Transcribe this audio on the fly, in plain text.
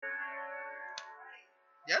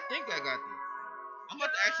Yeah, I think I got this. I'm about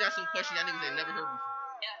to ask y'all some questions y'all niggas ain't never heard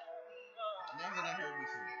before. Never done heard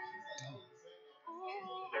before.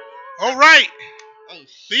 All right. Oh,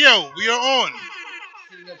 shit. Theo, we are on.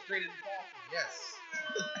 Sitting up straight in the coffin. Yes.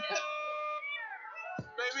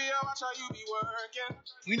 Baby, I watch how you be working.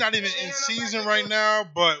 We're not even in season right now,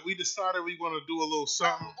 but we decided we want to do a little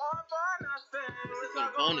something. This is a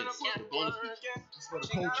bonus. The bonus feature. It's for the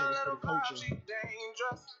culture. It's for the culture.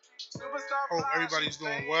 Hope everybody's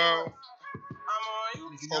doing well.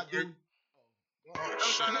 If you're not doing,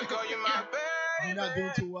 you're not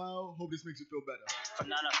doing too well, hope this makes you feel better. From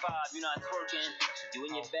 9 to 5, you're not twerking. You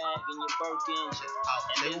in your bag and your Birkin.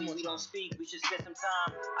 And maybe we don't speak, we should spend some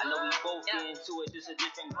time. I know we both get into it, just a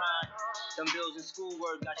different grind. Them bills and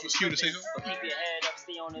schoolwork got you tripping. But keep your head up,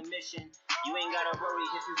 stay on a mission. You ain't gotta worry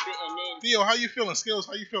if you fitting in. Theo, how you feeling? Skills,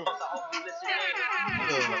 how you feeling? I hope you listen in.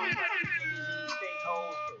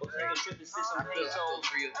 Take a trip to sit some pesos. And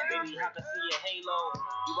baby, have to see your halo.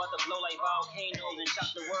 You about to blow like volcanoes and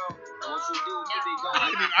shock the world. And once you do, keep it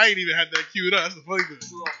going. I ain't even had that queued up. That's the funny thing.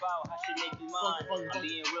 You about, I should make you mine. I'm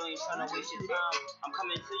being real, ain't trying to waste your time. I'm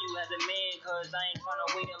coming to you as a man, cause I ain't trying to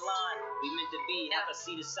wait in line. We meant to be, have to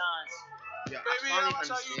see the signs. Yeah, I finally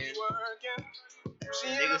understand.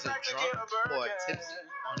 When niggas are drunk or tipsy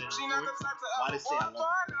on an influence, why they say I love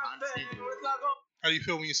you. I understand it. How do you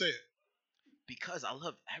feel when you say it? Because I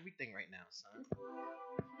love everything right now, son.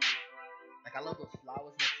 Like, I love those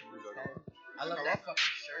flowers next to this color. I love that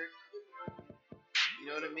fucking shirt. You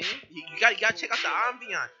know what I mean? You gotta check out the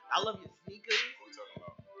ambiance. I love your sneakers.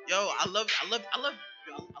 Yo, I love.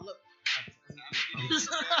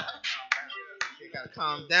 You gotta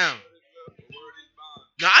calm down.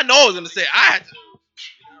 No, I know I was gonna say I had to.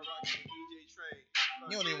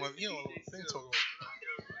 You don't even want to think talk about it.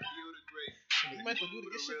 You might as well do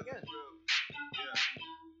this shit again.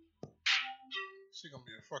 She gonna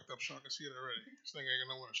be a fucked up shot. I can see it already. This nigga ain't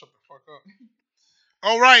gonna know when to shut the fuck up.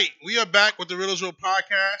 All right, we are back with the Riddlesville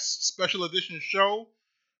Podcast special edition show.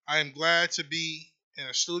 I am glad to be in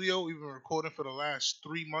a studio. We've been recording for the last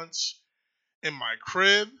 3 months in my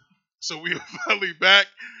crib, so we are finally back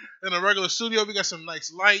in a regular studio. We got some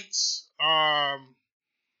nice lights.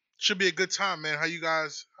 Should be a good time, man. How you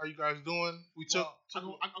guys doing? I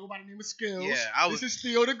go by the name of Skills. Yeah, this is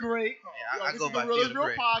Theo the Great. Yeah, I this go is by the Theo the Real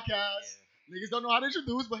Great. Podcast. Yeah. Niggas don't know how to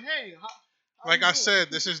introduce, but hey, how Like you I doing?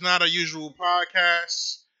 said, this is not a usual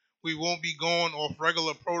podcast. We won't be going off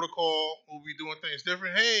regular protocol. We'll be doing things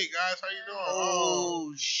different. Hey guys, how you doing?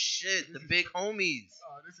 Oh shit, the big homies.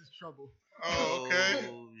 This is trouble. Oh, okay.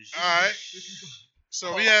 Oh, All right.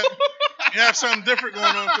 So we have something different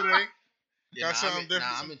going on today. Yeah, Got something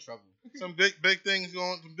different. I'm in trouble. Some big things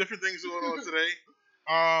going. Some different things going on today.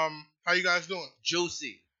 How you guys doing?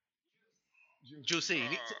 Juicy.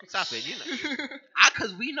 Stop it. You know,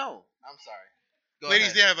 cause we know. I'm sorry. Go Ladies,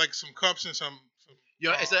 ahead. they have like some cups and some.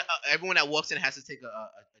 Yo, it's everyone that walks in has to take a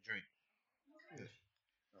drink.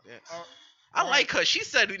 Yeah. I like her. She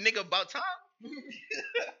said, "Nigga, about time."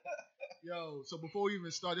 Yo, so before we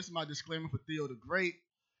even start, this is my disclaimer for Theo the Great.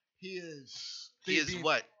 He is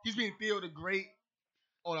What? He's being Theo the Great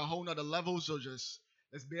on a whole nother level, so just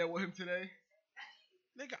let's bear with him today.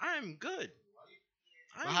 Nigga, I am good.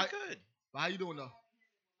 Good. But how you doing though?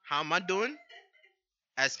 How am I doing?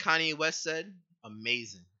 As Kanye West said,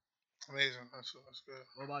 amazing. Amazing. That's good.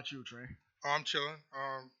 What about you, Trey? I'm chilling.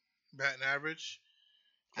 Batting average.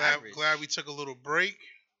 Average. Glad we took a little break.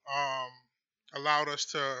 Allowed us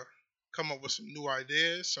to come up with some new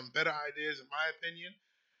ideas, some better ideas, in my opinion.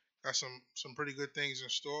 Got some pretty good things in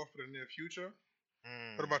store for the near future.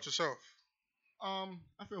 What about yourself? I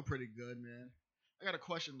feel pretty good, man. I got a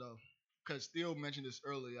question though, because Theo mentioned this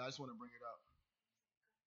earlier. I just want to bring it up.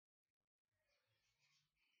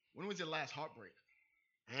 When was your last heartbreak?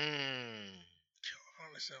 I don't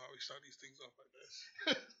understand why we start these things off like this.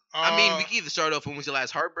 I mean, we can either start off when was your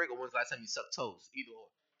last heartbreak or when was the last time you sucked toes. Either or.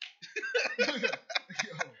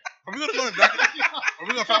 Are we gonna go to the docket? Are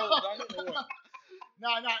we gonna follow the docket or what?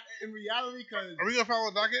 Nah. In reality, because Are we gonna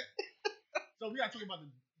follow the docket? so we gotta talk about the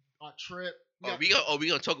trip. We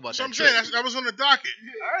gonna talk about So that. I'm saying that was on the docket.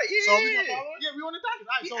 All right, yeah. So are we gonna follow it? Yeah, we on the docket.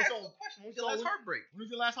 All right, He asked the question. When was your last heartbreak? When was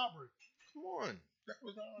your last heartbreak? Come on. That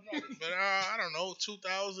was not on the docket. But I don't know,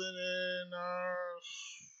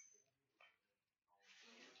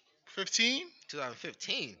 2015?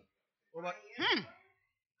 2015. What about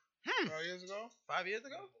 5 years ago? 5 years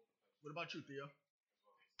ago? What about you, Theo?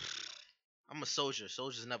 I'm a soldier.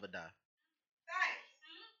 Soldiers never die.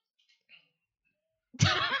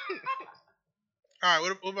 All right,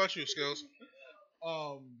 what about you, Skills?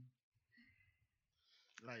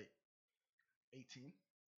 Like 18.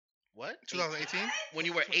 What? 2018? When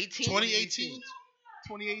you were 18? 2018?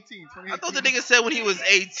 2018. I thought the nigga said when he was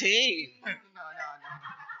 18. No.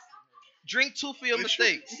 Drink 2 for your It's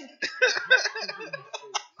mistakes.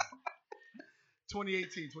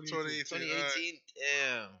 2018. 2018.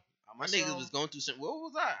 Damn. My So- niggas was going through some. What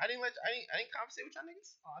was that? I didn't conversate with y'all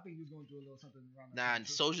niggas. Oh, I think he was going through a little something around that. Nah, time,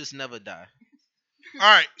 too. soldiers never die. All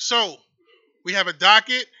right, so we have a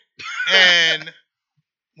docket, and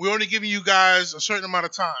we're only giving you guys a certain amount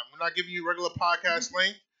of time. We're not giving you regular podcast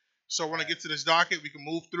length. So when I get to this docket, we can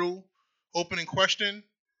move through. Opening question: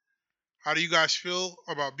 how do you guys feel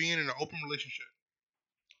about being in an open relationship?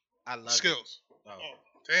 I love Skills. It. Oh. Oh,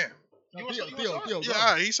 damn. No, You want Theo, some? Theo, Yeah, go.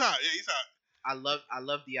 all right, he's hot. Yeah, he's hot. I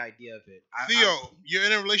love the idea of it. Theo, you're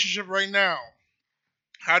in a relationship right now.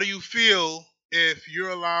 How do you feel if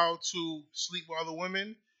you're allowed to sleep with other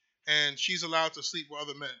women and she's allowed to sleep with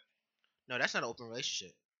other men? No, that's not an open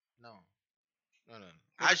relationship. No.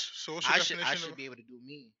 So what's your I definition should of... be able to do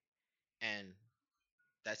me, and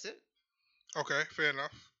that's it. Okay, fair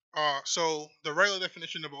enough. So the regular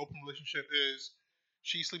definition of an open relationship is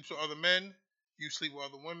she sleeps with other men, you sleep with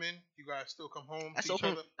other women, you guys still come home That's to each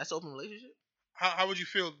open. other. That's open relationship. How would you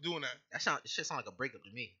feel doing that? It should sound like a breakup to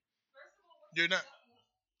me. You're not.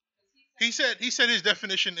 He said his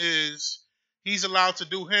definition is he's allowed to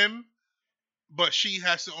do him, but she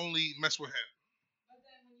has to only mess with him.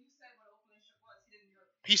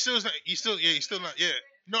 He's still not. Yeah.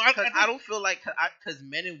 No, I don't feel like because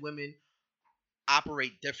men and women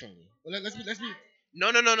operate differently. Well, let's be. No.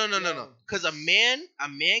 Yo. Because a man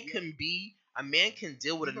can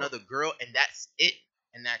deal with You go. another girl, and that's it.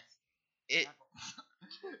 And that's it.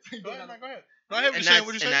 Go ahead. No, I have you saying what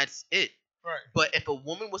you And said. that's it. Right. But if a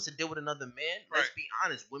woman was to deal with another man, let's Right. be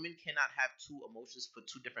honest, women cannot have 2 emotions for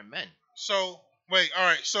 2 different men. So wait, all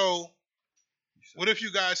right. So what if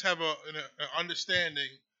you guys have an understanding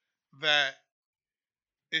that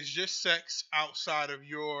it's just sex outside of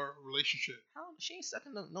your relationship? How she ain't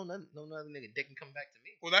sucking no other nigga dick and come back to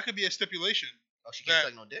me. Well, that could be a stipulation, Oh, she can't That-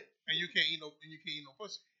 suck no dick. and you can't eat no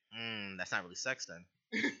pussy. That's not really sex then.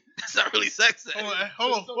 That's not really sex then.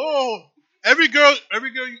 Hold on. Oh, every girl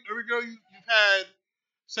you've had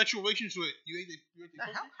sexual relations with, you ate the Nah,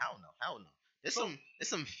 pussy. hell no. There's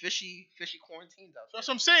some fishy quarantines out there. That's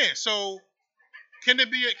what I'm saying. So can there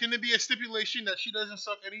be a stipulation that she doesn't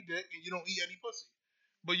suck any dick and you don't eat any pussy,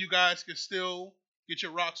 but you guys can still get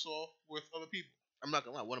your rocks off with other people? I'm not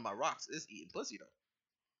gonna lie, one of my rocks is eating pussy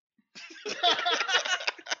though.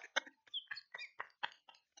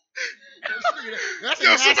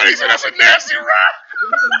 Yo, somebody said that's a nasty rock.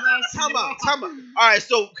 Time out. All right,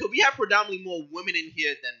 so could we have predominantly more women in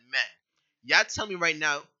here than men? Y'all tell me right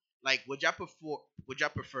now, like, would y'all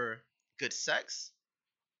prefer good sex,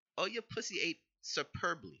 or your pussy ate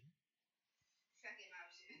superbly?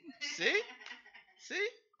 See?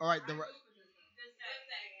 All right,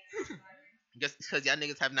 Just because y'all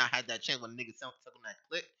niggas have not had that chance when niggas suck on that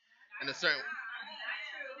click and a certain.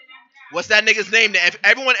 What's that nigga's name? If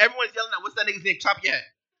everyone's yelling out, what's that nigga's name? Chop your head.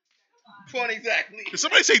 Point exactly. Did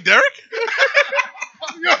somebody say Derek?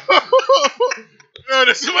 Yo,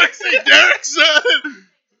 did somebody say Derek, son?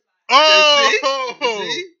 Oh,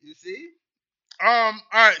 You see? All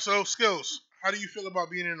right. So skills. How do you feel about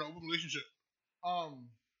being in an open relationship?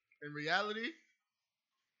 In reality,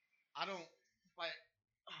 I don't like.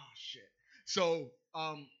 Oh shit. So,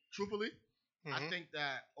 truthfully, I Mhm. think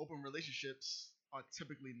that open relationships are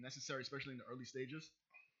typically necessary, especially in the early stages,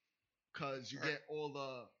 because you Right. get all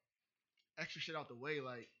the extra shit out the way.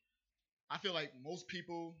 Like, I feel like most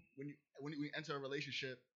people, when you enter a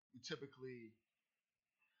relationship, you typically,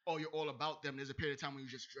 you're all about them. There's a period of time when you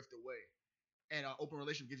just drift away, and an open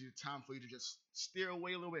relationship gives you the time for you to just steer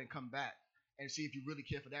away a little bit and come back and see if you really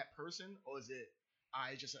care for that person, or is it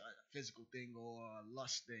it's just a physical thing or a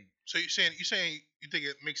lust thing. So you're saying you think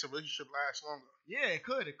it makes a relationship last longer? Yeah, it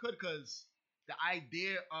could, because the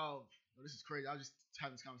idea of this is crazy. I was just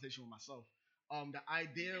having this conversation with myself. The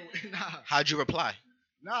idea, How'd you reply?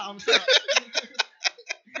 I'm saying,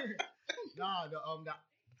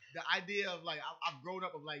 the idea of like I've grown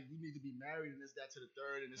up of like you need to be married and this, that to the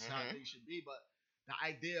third, and this is how things should be. But the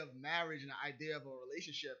idea of marriage and the idea of a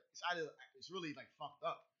relationship, it's really like fucked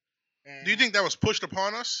up. And Do you think that was pushed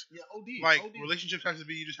upon us? Yeah, OD. Like OD. relationships have to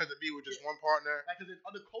be, you just have to be with just one partner. Like, 'cause in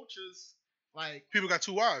other cultures, like People got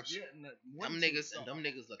 2 wives. yeah, more Them than two,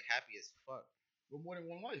 niggas look happy as fuck. with more than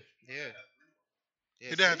one wife. Yeah.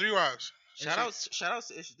 Your dad had 3 wives. Shout out to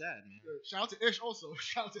Ish's dad, man. Shout out to Ish also.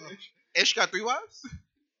 Shout out to Ish. Ish got 3 wives?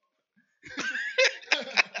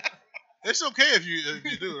 It's okay if you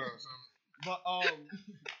do. But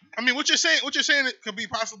I mean, what you're saying it could be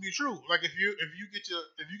possibly true. Like if you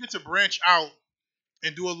get to branch out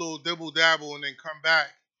and do a little dibble dabble and then come back,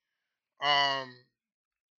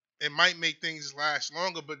 it might make things last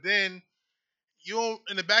longer. But then you don't,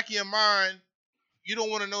 in the back of your mind, you don't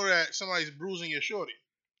want to know that somebody's bruising your shorty.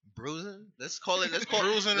 Bruising? Let's call it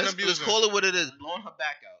bruising and abusing. Let's call it what it is. Blowing her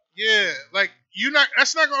back out. Yeah, like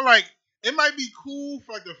that's not gonna like. It might be cool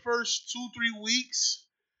for like the first 2-3 weeks,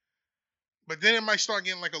 but then it might start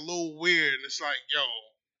getting like a little weird. And it's like, yo.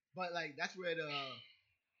 But like that's where the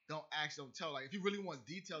don't ask, don't tell. Like if you really want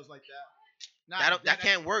details like that, that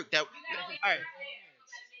can't work. All right.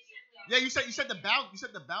 Yeah, you said the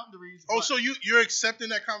boundaries. Oh, so you're accepting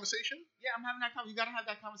that conversation? Yeah, I'm having that conversation. You gotta have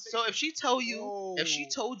that conversation. So if she told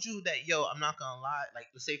you that, yo, I'm not gonna lie, like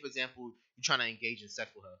let's say for example, you're trying to engage in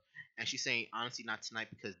sex with her, and she's saying honestly not tonight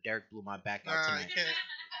because Derek blew my back out tonight.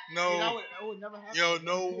 No, that would never happen. Yo,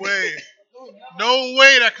 no way, no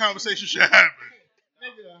way that conversation should happen.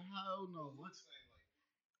 Nigga, hell no. What's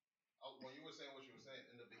when you were saying what you were saying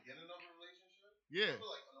in the beginning of a relationship? Yeah. I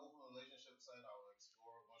feel like an open relationship is something I would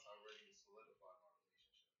explore once I already solidify my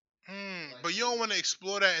relationship. But you don't want to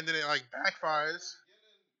explore that and then it like backfires.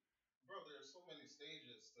 Bro, there's so many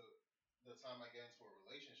stages to the time I get into a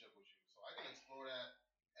relationship with you, so I can explore that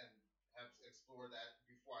and have explore that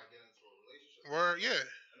before I get into a relationship. Yeah.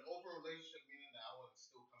 An open relationship meaning that I want to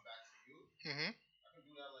still come back to you. Mm-hmm. I can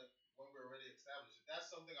do that like when we're already established. If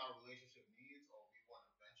that's something our relationship needs or we want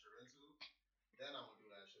to venture into, then I'm gonna do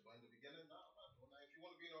that shit. But in the beginning, no, I'm not doing that. If you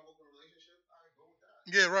want to be in an open relationship, I go with that.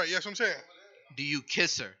 Yeah, right. Yes, I'm saying. Do you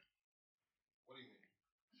kiss her? What do you mean?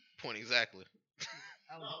 Point exactly.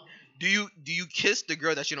 No. Do you kiss the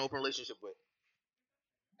girl that you're in an open relationship with?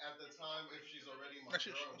 At the time, if she's already my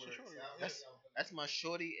girl, That's my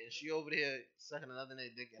shorty, and she over there sucking another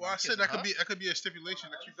nigga dick. Well, I said that could be a stipulation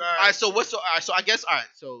that you guys. All right, so I guess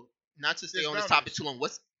so not to stay on this topic too long.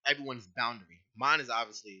 What's everyone's boundary? Mine is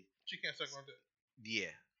obviously she can't suck my dick.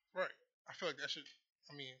 Yeah. Right. I feel like that should.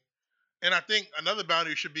 I mean, and I think another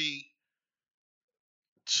boundary should be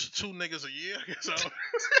 2 niggas a year. I guess.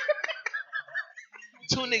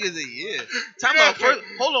 2 niggas a year. Time out.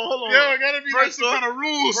 Hold on. Yo, it gotta be some kind of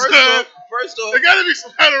rules. First off, there gotta be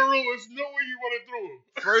some kind of rules. There's no way you want to through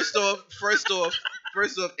them.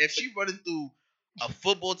 First off, if she running through a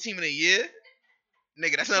football team in a year,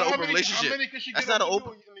 nigga, that's not an open relationship. How many can she that's get not an open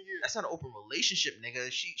open. in a year? That's not an open relationship,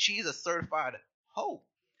 nigga. She's a certified hoe.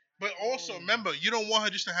 But also, remember, you don't want her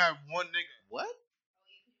just to have one nigga. What?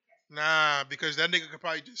 Nah, because that nigga could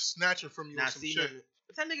probably just snatch her from you or some shit. Nigga,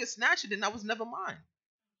 if that nigga snatched it, then that was never mine.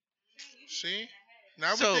 See?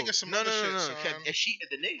 Now we're thinking some other shit, son. If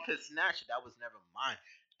the nigga could snatch it, that was never mine.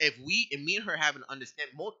 If me and her have an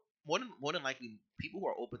understanding, more than likely, people who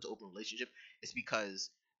are open to open relationship, it's because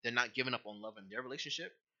they're not giving up on love in their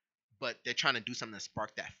relationship, but they're trying to do something to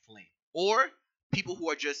spark that flame. Or people who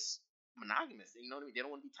are just monogamous, you know what I mean? They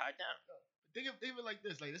don't want to be tied down. Think of it like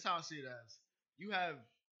this. Like this is how I see it as. You have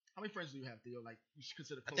how many friends do you have, Theo? Like you should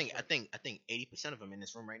consider. I think 80% of them in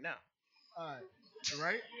this room right now. All right,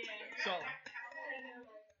 right. So,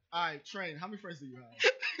 all right, Train. How many friends do you have?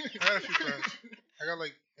 I got a few friends. I got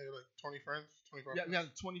like 20 friends, 25. Yeah, we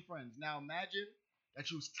have 20 friends. Now imagine that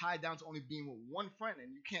you was tied down to only being with one friend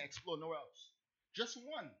and you can't explore nowhere else. Just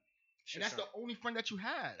one. And that's the only friend that you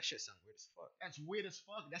had. That shit sound weird as fuck. That's weird as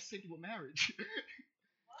fuck. That's same thing with marriage.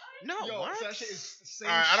 No, what? So that shit is the same.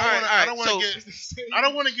 I don't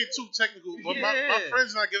want to get too technical, but my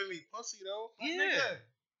friend's not giving me pussy though. Yeah.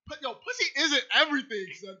 Pussy isn't everything,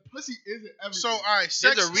 son. Pussy isn't everything. So, all right,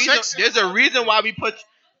 there's a reason why we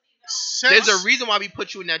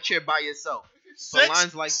put you in that chair by yourself. For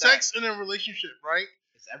lines like sex in a relationship, right?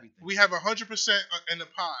 It's everything. We have 100% in the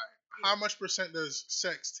pie. How much percent does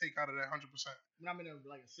sex take out of that 100%? When I'm in a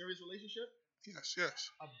serious relationship? Yes.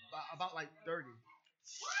 About like 30.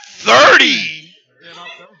 30? Yeah, about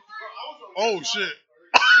 30. Oh shit.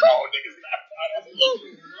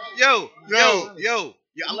 Yo,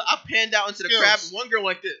 I panned out into the crab. One girl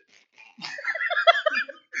like this.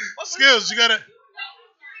 Skills, you gotta.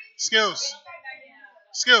 Skills.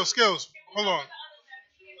 Hold on.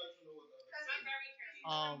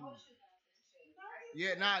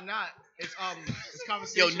 Yeah, nah. It's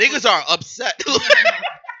conversation. Yo, niggas are upset.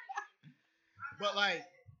 But like,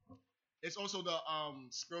 it's also the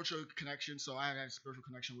spiritual connection. So I have a spiritual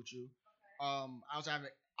connection with you. I also have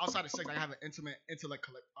outside of sex, I have an intimate intellect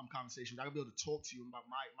conversation. I can be able to talk to you about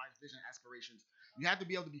my vision and aspirations. You have to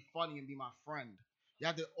be able to be funny and be my friend. You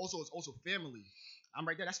have to it's also family. I'm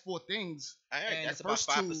right there. That's 4 things. And that's about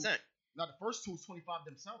 5%. Now the first 2 is 25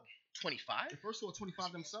 themselves. 25? The first 2 are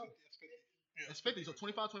 25 themselves. It's 50. So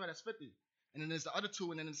 25, that's 50. and then there's the other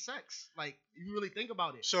two, and then it's sex. Like, if you really think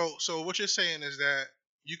about it. So what you're saying is that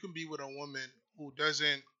you can be with a woman who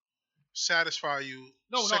doesn't satisfy you.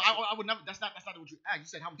 No, sexually. I would never. That's not what you asked. You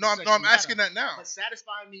said how much. No, sex I'm matter. asking that now. But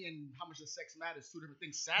satisfying me and how much the sex matters, two different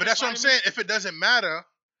things. But that's what I'm saying. If it doesn't matter,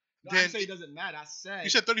 No, I didn't say it doesn't matter. I said you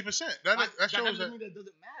said 30%. That shows doesn't that. mean that it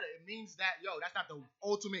doesn't matter. It means that that's not the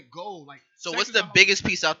ultimate goal. Like, So sex what's is the not- biggest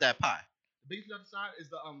piece out that pie? The biggest piece on the side is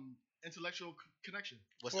the intellectual connection.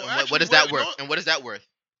 What's Well, and what actually, is that wait, worth? no- And what is that worth?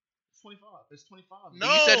 It's 25. It's 25.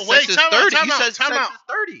 No, you said wait, sex is time out, 30. time You out, said time sex out. is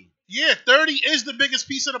 30. Yeah, 30 is the biggest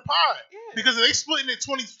piece of the pie. Yeah. Because if they splitting it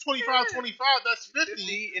 20, 25, 25, that's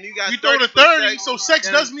 50. And you got You throw the 30, 30, so sex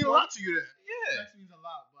then does mean a lot to you then. Yeah. Sex means a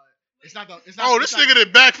lot, but it's not the. It's not. Oh, it's this not- nigga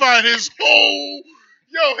that backfired his whole,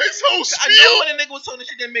 his whole I know spiel. when a nigga was talking this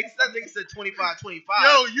shit didn't make sense. That nigga said 25, 25.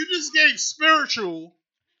 Yo, you just gave spiritual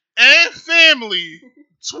and family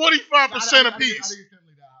 25% I think apiece. it's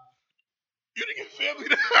family that high. You didn't get family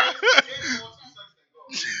that.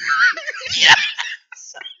 Yeah.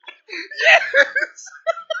 Yes.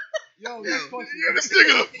 Yo, this pussy. Yeah, this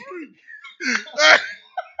nigga a freak.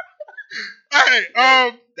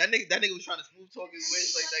 Alright, That nigga was trying to smooth talk his way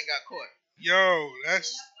like that got caught. yo,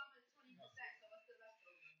 that's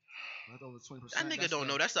I thought it was 20%. That nigga That's don't the-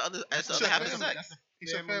 know. That's the other That's half of family. sex. That's the he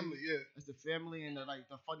said family, yeah. That's the family and the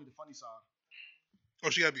funny side. Oh,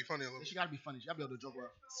 she gotta be funny a little. She gotta be funny. She gotta be able to joke with.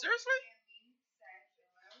 Seriously?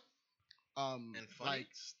 And funny? Like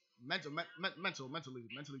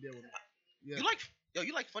mentally there with me. Yeah.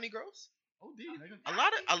 You like funny girls? OD, nigga. A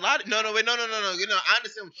lot of no. You know, I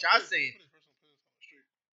understand what y'all saying.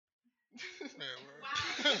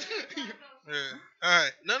 Yeah. All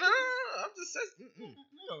right. No. I'm just saying.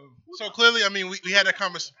 So clearly, I mean, we had that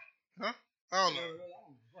conversation. Huh? I don't know.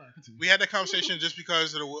 We had that conversation just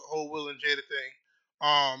because of the whole Will and Jada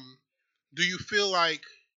thing. Do you feel like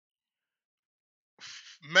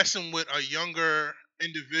messing with a younger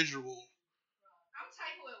individual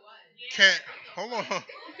can't? Hold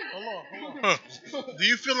on. Do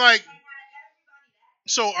you feel like?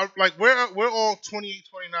 So, like, we're all 28,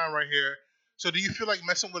 29 right here. So, do you feel like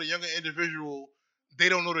messing with a younger individual? They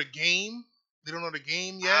don't know the game. They don't know the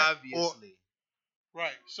game yet. Obviously.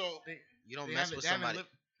 Right. So You don't mess with somebody.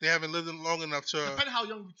 they haven't lived long enough to. Depending how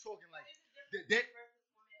young we talking,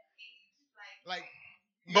 like.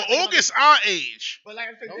 But August our age. But like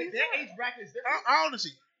I said, their age bracket is different. I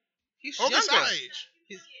honestly, He's August younger. our age.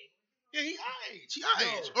 Yeah, he our age. He our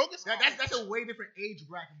age. August. That's a way different age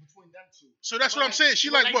bracket between them two. So that's But what I'm saying. She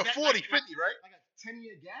like what, that- 40, 50, right? Like a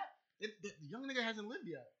 10-year gap. The young nigga hasn't lived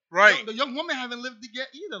yet. Right. The young woman haven't lived yet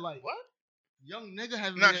either. Like What? young nigga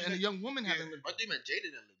haven't Nah, lived yet, and the young woman haven't lived. What do you mean? Jada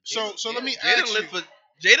didn't live. So let me Jada ask lived you. for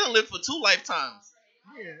Jada lived for 2 lifetimes.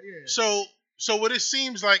 Yeah. So what it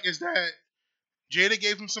seems like is that Jada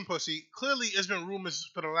gave him some pussy. Clearly, it's been rumors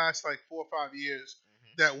for the last like 4 or 5 years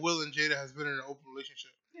that Will and Jada has been in an open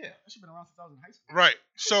relationship. Yeah, that shit been around since I was in high school. Right.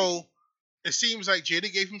 So it seems like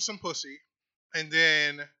Jada gave him some pussy, and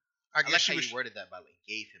then I I guess like she how was. you worded that by like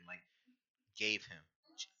gave him.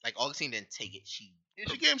 Like Augustine didn't take it. She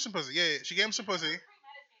She gave him some pussy. Yeah, she gave him some pussy.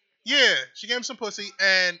 Yeah, she gave him some pussy,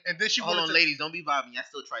 and then she Hold wanted on, to, ladies, don't be vibing. Y'all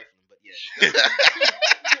still trifling, but yeah.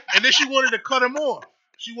 and then she wanted to cut him off.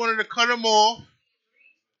 She wanted to cut him off,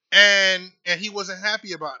 and he wasn't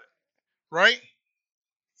happy about it. Right?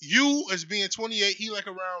 You as being 28, he like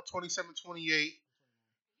around 27, 28.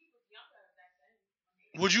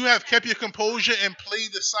 Would you have kept your composure and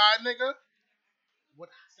played the side nigga What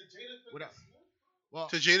up? Well,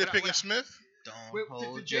 to Jada what up, Pinkett what up? Smith? Don't Wait, did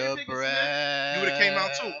hold Jada your Pinkett Smith- breath. You would've came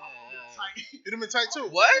out too. Like, It'd have been tight too.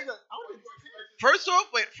 What? I would've- First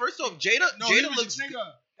off, Jada No, he Jada was looks. just,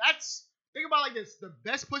 nigga. That's think about it like this: the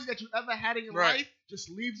best pussy that you ever had in your Right. life just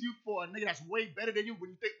leaves you for a nigga that's way better than you when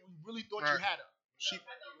you really thought you Right. had her. She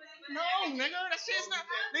No, nigga, that shit's not.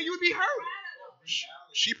 Then you would be hurt.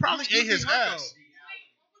 she probably You ate his be hurt, ass.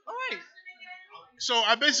 All right. So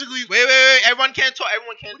I basically Wait. Everyone can't talk.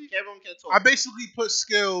 Everyone can't talk. I basically put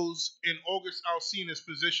skills in August Alsina's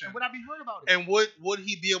position. And would I be hurt about it? And would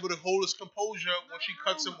he be able to hold his composure when she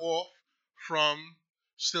cuts him off from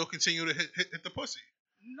still continue to hit the pussy?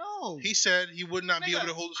 No. He said he would not be Nigga, able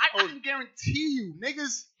to hold his I composure. can guarantee you,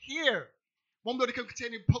 niggas here won't be able to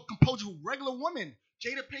continue to compose with regular women.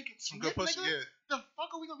 Jada Pinkett Some Smith, good pussy, nigga. yeah. The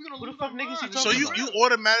fuck are we gonna Who the lose fuck our niggas you minds? talking So you, about? you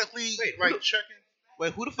automatically Wait, like who the- checking.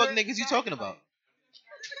 Wait, who the fuck niggas you talking about?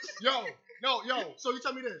 Yo. So you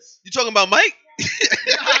tell me this. You talking about Mike? Nah,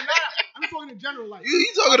 I'm talking in general, like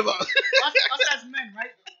You talking about? us as men,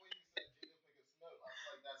 right?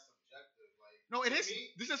 No, it is.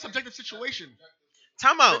 This is a subjective situation.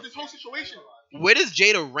 Time out. This whole situation. Where does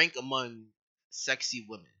Jada rank among sexy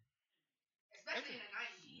women?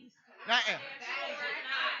 Not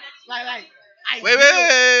like.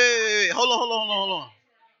 Wait. Hold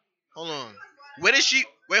on. Where does she?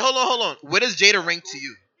 Wait, hold on. Where does Jada rank to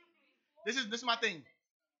you? This is my thing.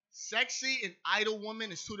 Sexy and idle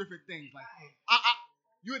woman is two different things. Like,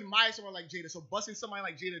 you admire someone like Jada, so busting somebody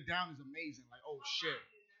like Jada down is amazing. Like, oh shit.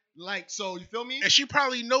 Like, so you feel me? And she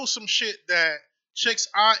probably knows some shit that chicks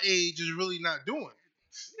our age is really not doing.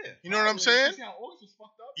 Yeah. You know what I'm saying? See how August was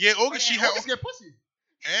fucked up? Yeah, August. She had August get pussy.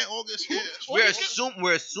 and August. Yeah,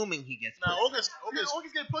 We're assuming he gets nah, pussy. August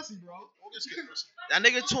get pussy, bro. August get pussy. That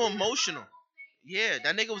nigga too emotional. Yeah,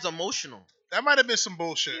 that nigga was emotional. That might have been some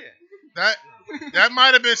bullshit. Yeah. That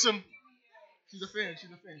might have been some. She's a fan.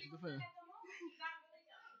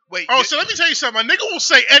 Wait. So let me tell you something. A nigga will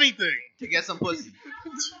say anything to get some pussy.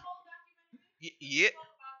 Yeah.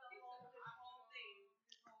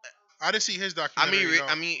 I didn't see his I documentary.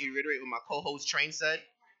 mean, reiterate what my co-host Train said.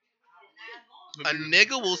 A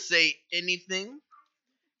nigga will say anything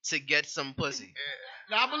to get some pussy.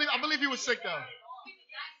 No, I believe he was sick though.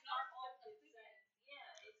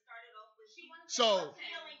 So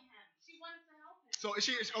is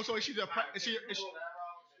she? So is she the? Is she?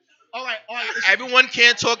 All right. Everyone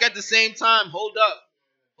can't talk at the same time. Hold up.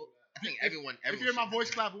 I think everyone. If you hear my voice,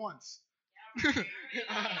 clap once.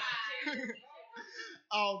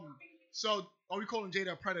 So are we calling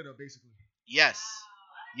Jada a predator, basically? Yes.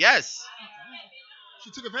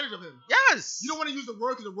 She took advantage of him. Yes. You don't want to use the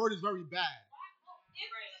word because the word is very bad.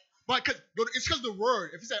 But it's because the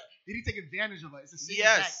word. If you said, did he take advantage of her? It's the same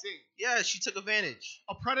exact thing. Yeah, she took advantage.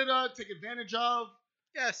 A predator, take advantage of.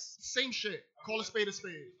 Yes. Same shit. Call a spade a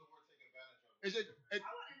spade. Is it?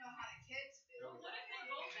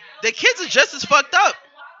 The kids are just as fucked up.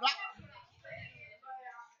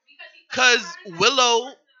 Cause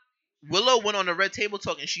Willow went on the Red Table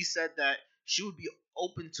Talk and she said that she would be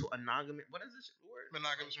open to monogamous. What is this word?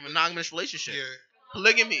 Monogamous relationship. Yeah.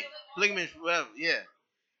 Polygamy, whatever. Yeah.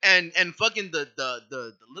 And fucking the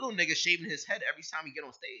little nigga shaving his head every time he get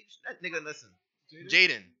on stage. That nigga, listen,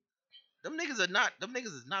 Jaden. Them niggas is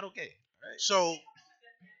not okay. Right? So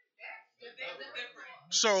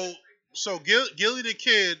Gilly the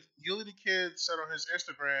Kid said on his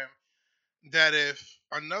Instagram that if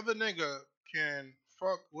another nigga can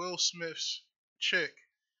fuck Will Smith's chick,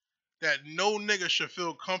 that no nigga should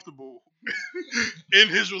feel comfortable in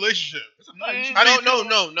his relationship.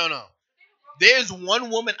 No. There's one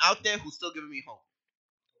woman out there who's still giving me hope.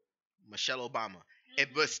 Michelle Obama.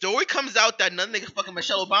 If a story comes out that another nigga fucking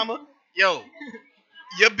Michelle Obama, yo,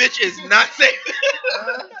 your bitch is not safe.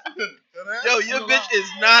 Your bitch is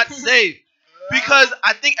not safe. Because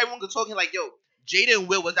I think everyone was talking like, yo, Jada and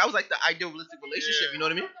Will was like the idealistic relationship. Yeah. You know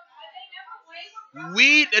what I mean?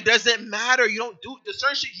 Weed, it doesn't matter. You don't do the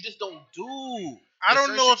certain shit. You just don't do. I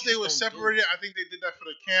don't know if they were separated. I think they did that for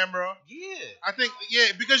the camera. Yeah. I think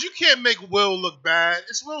because you can't make Will look bad.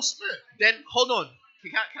 It's Will Smith. Then hold on.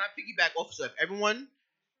 Can I piggyback off? So if everyone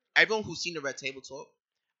who's seen the Red Table Talk,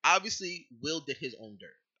 obviously Will did his own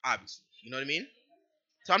dirt. Obviously, you know what I mean.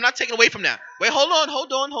 So I'm not taking away from that. Wait, hold on.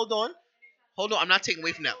 I'm not taking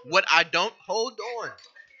away from that. What I don't hold on.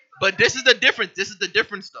 But this is the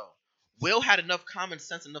difference though. Will had enough common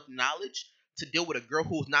sense, enough knowledge to deal with a girl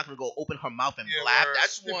who's not gonna go open her mouth and blab.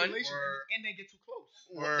 That's one. And they get too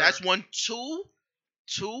close. That's one. Two.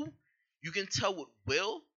 You can tell with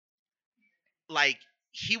Will, like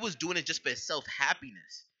he was doing it just for his self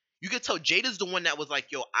happiness. You can tell Jada's the one that was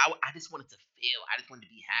like, yo, I just wanted to feel. I just wanted to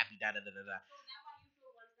be happy.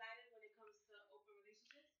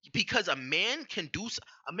 Because a man can go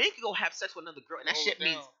have sex with another girl, and that shit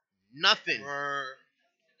means nothing.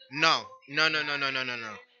 No.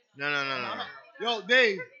 Yo,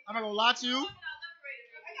 Dave, I'm not gonna lie to you.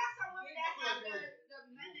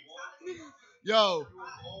 Yo,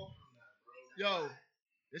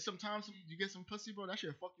 there's sometimes you get some pussy, bro. That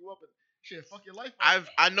shit fuck you up and shit fuck your life up.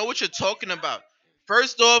 I know what you're talking about.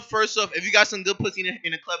 First off, if you got some good pussy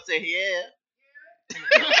in the club, say yeah.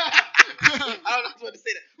 I don't know what to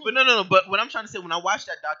say that, but no. But what I'm trying to say, when I watched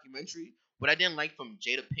that documentary, what I didn't like from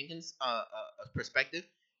Jada Pinkett's perspective,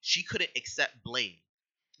 she couldn't accept blame.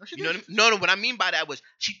 You know what I mean? No. What I mean by that was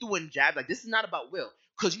she threw in jabs like, this is not about Will,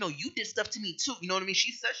 because you did stuff to me too. You know what I mean?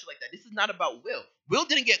 She said shit like that. This is not about Will. Will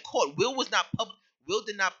didn't get caught. Will did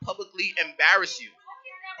not publicly embarrass you.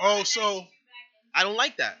 Oh, so I don't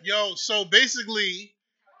like that. Yo, so basically,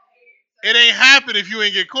 it ain't happen if you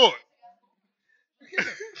ain't get caught.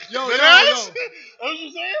 Yo. That's what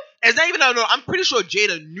you saying? It's not even no. I'm pretty sure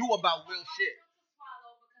Jada knew about Will shit.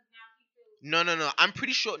 No. I'm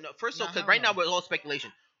pretty sure. No, first of all, because right now we're all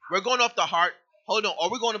speculation. We're going off the heart. Hold on. Are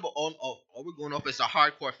we going off as the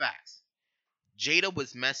hardcore facts? Jada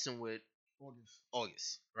was messing with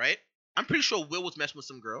August, right? I'm pretty sure Will was messing with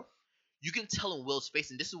some girl. You can tell in Will's face,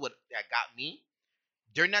 and this is what that got me.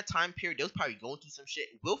 During that time period, they was probably going through some shit.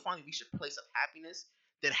 Will finally reached a place of happiness.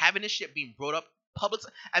 That having this shit being brought up public.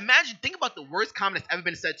 Imagine, think about the worst comment that's ever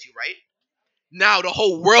been said to you, right? Now the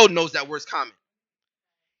whole world knows that worst comment.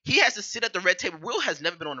 He has to sit at the red table. Will has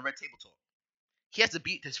never been on the red table talk. He has to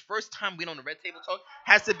be his first time being on the red table talk.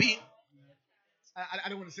 Has to be. I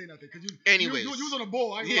didn't want to say nothing because Anyways, you was on the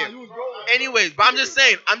ball. I ain't yeah. lie, you was rolling. Anyways, but I'm just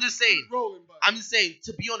saying. Rolling, but I'm just saying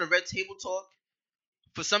to be on the red table talk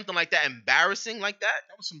for something like that, embarrassing like that.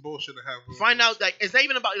 That was some bullshit to have. Find out like it's not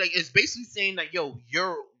even about like it's basically saying like yo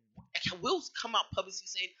you're. Will's come out publicly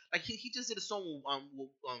saying like he just did a song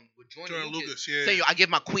with Jordan Lucas yeah. saying yo I give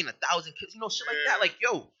my queen 1,000 kids, you know, shit like that. Like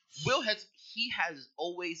yo, Will has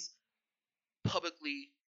always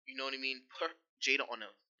publicly, you know what I mean, put Jada on a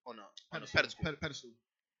pedestal.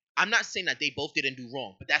 I'm not saying that they both didn't do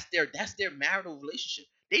wrong, but that's their marital relationship.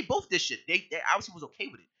 They both did shit. They obviously was okay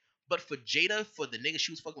with it. But for Jada, for the nigga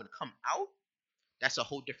she was fucking with to come out, that's a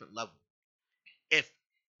whole different level. If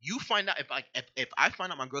you find out, if I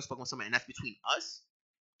find out my girl's fucking with somebody and that's between us,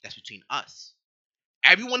 that's between us.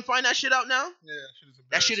 Everyone find that shit out now? Yeah,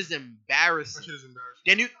 that shit is embarrassing.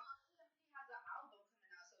 Then you.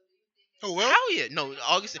 Oh well. Hell yeah! No,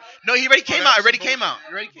 August. No, he already came out. Already came out.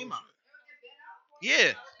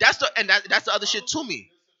 Yeah, that's the other shit to me.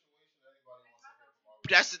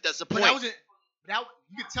 That's the point. You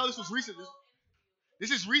could tell this was recent. This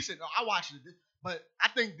is recent. I watched it, but I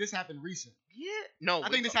think this happened recent. Yeah, no. I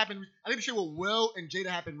think this happened. I think the shit with Will and Jada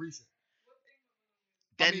happened recent.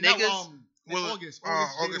 That niggas. August and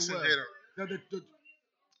Jada.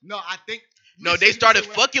 No, I think. No, they started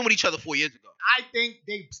fucking with each other 4 years ago. I think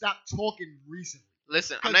they stopped talking recently.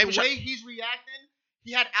 Listen, I'm not even the way he's reacting,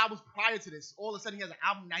 he had albums prior to this. All of a sudden, he has an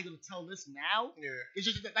album. Now he's gonna tell this now. Yeah, it's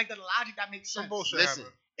just like the logic that makes sense. Some bullshit. Listen,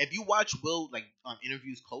 if you watch Will like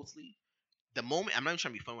interviews closely, the moment I'm not even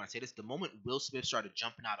trying to be funny when I say this, the moment Will Smith started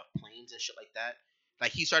jumping out of planes and shit like that,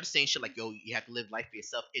 like he started saying shit like, "Yo, you have to live life for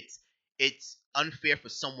yourself." It's unfair for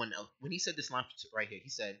someone else. When he said this line right here, he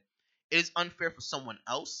said, "It is unfair for someone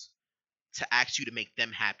else to ask you to make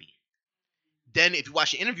them happy." Then if you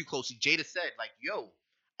watch the interview closely, Jada said like, "Yo,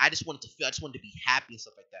 I just wanted to be happy and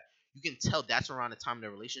stuff like that." You can tell that's around the time of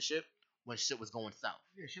their relationship when shit was going south.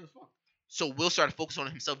 Yeah, shit was fun. So Will started focusing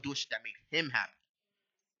on himself doing shit that made him happy.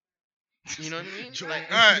 You know what I mean? Like,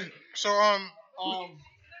 all right.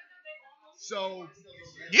 So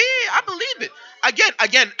yeah, I believe it.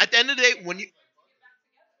 Again, at the end of the day,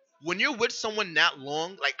 when you're with someone that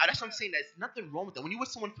long, like that's what I'm saying. There's nothing wrong with that. When you're with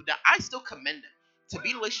someone for that, I still commend them to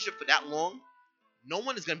be in a relationship for that long. No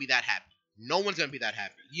one is gonna be that happy. No one's gonna be that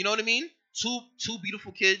happy. You know what I mean? Two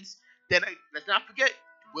beautiful kids. Then let's not forget,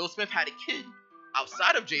 Will Smith had a kid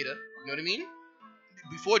outside of Jada. You know what I mean?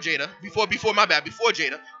 Before Jada. Before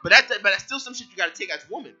Jada. But that's still some shit you gotta take as a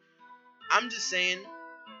woman. I'm just saying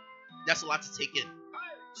that's a lot to take in.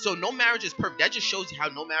 So no marriage is perfect. That just shows you how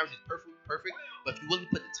no marriage is perfect. But if you willing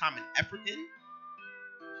to put the time and effort in,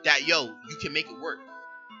 that you can make it work.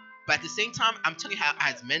 But at the same time, I'm telling you how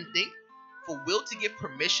as men think, for Will to give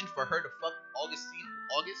permission for her to fuck August,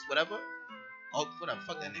 whatever, fuck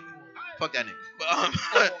that nigga. But,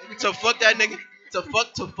 to fuck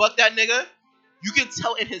that nigga, you can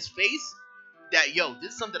tell in his face that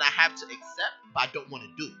this is something I have to accept, but I don't want to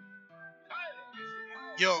do.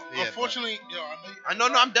 Unfortunately, I know.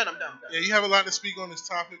 I'm done. Yeah, you have a lot to speak on this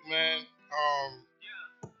topic, man.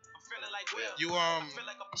 You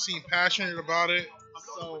seem passionate about it.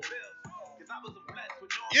 So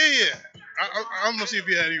yeah. I'm gonna see if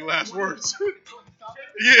you had any last words.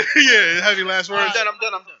 yeah. Have your last words? I'm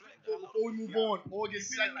done. Before we move on,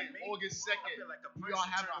 August 2nd, we are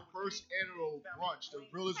having our first annual brunch. The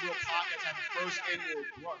Real is Real podcast has the first annual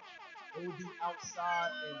brunch. It will be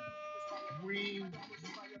outside in Green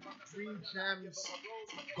Gems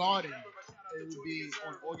Garden. It will be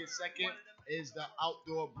on August 2nd. Is the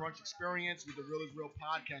outdoor brunch experience with the Real is Real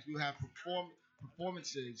podcast. We will have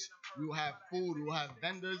performances, we will have food, we will have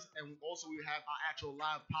vendors, and we will have our actual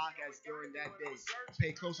live podcast during that day.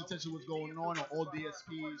 Pay close attention to what's going on all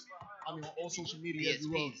DSPs. On all social media.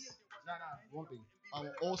 Wrong thing. On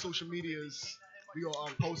all social medias, we will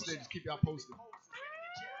post it. Just keep y'all posted.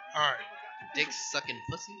 All right. Dick sucking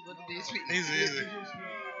pussy. What the DSP? Easy.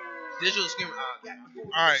 Digital screamer.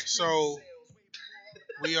 All right. So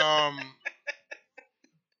we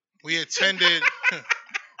attended.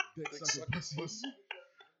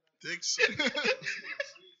 Dick sucking.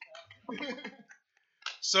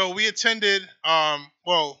 So we attended.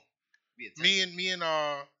 Me and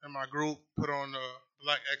my group put on the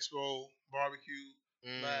Black Expo barbecue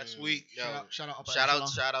last week. Yo, Shout out Upper shout out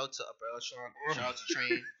Echelon. to Upper Echelon. Shout out to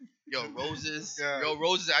Train. Yo, Roses. Yeah. Yo,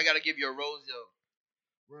 Roses. I gotta give you a rose.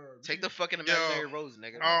 Yo, Word. take the fucking imaginary rose,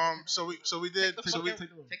 nigga. So we did Take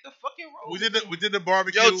the fucking rose. we did the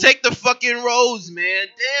barbecue. Yo, take the fucking rose, man.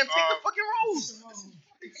 Damn, take the fucking rose.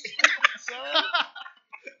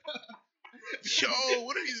 Yo,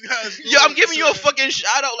 what are these guys doing? Yo, I'm giving you a son? fucking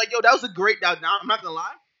shout out. Like, yo, that was a great. Now, I'm not gonna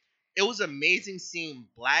lie. It was amazing seeing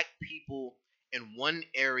black people in one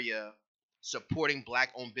area supporting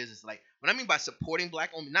black-owned business. Like, what I mean by supporting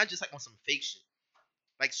black-owned, not just like on some fake shit,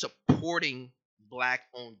 like supporting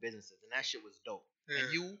black-owned businesses, and that shit was dope. Yeah.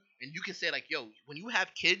 And you can say like, yo, when you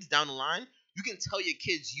have kids down the line, you can tell your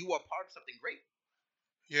kids you are part of something great.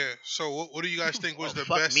 Yeah. So what do you guys think was the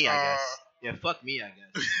fuck best? Me, I guess. Yeah, fuck me, I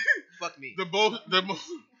guess. Fuck me.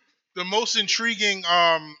 The most intriguing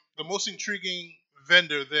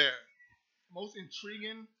vendor there. Most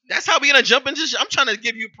intriguing. That's how we gonna jump into. I'm trying to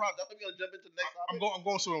give you props. That's how we gonna jump into the next topic. I'm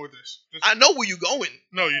going somewhere with this. I know where you going.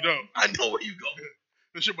 No, you don't. I know where you going.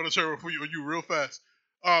 This shit better turn for you real fast.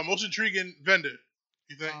 Most intriguing vendor.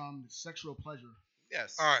 You think? Sexual pleasure.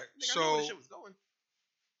 Yes. All right. I know where So this shit was going.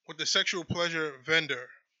 with the sexual pleasure vendor,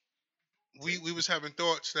 we was having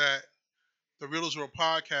thoughts that the Real is Real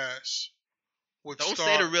podcast would Don't start.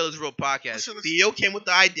 say the Real is Real podcast. Listen. Theo came with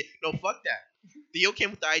the idea. No, fuck that. Theo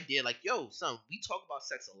came with the idea like, yo, son, we talk about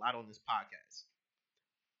sex a lot on this podcast.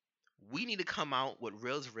 We need to come out with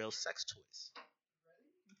Real is Real sex toys.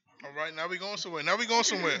 All right, now we going somewhere.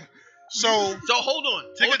 So So hold on.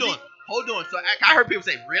 So I heard people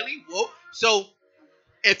say, really? Whoa. So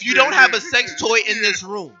if you don't have a sex toy in this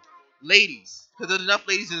room, ladies, because there's enough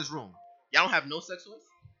ladies in this room, y'all don't have no sex toys?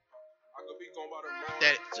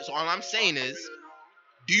 So all I'm saying is,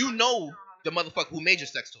 do you know the motherfucker who made your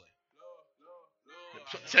sex toy?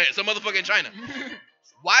 Some motherfucker in China.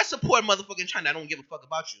 Why support motherfucking China? I don't give a fuck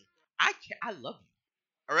about you. I love you.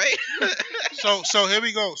 All right? so here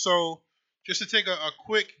we go. So just to take a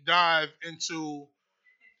quick dive into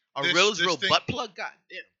a this real thing. butt plug? God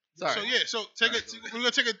damn. Sorry. We're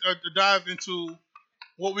gonna take a dive into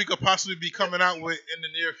what we could possibly be coming out with in the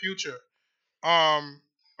near future.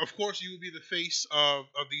 Of course, you will be the face of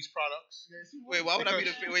these products. Wait, why would I be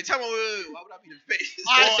the face? Wait, tell me, why would I be the face?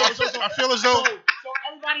 All right, I feel as though. So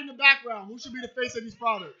everybody in the background, who should be the face of these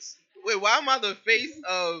products? Wait, why am I the face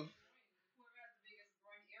of?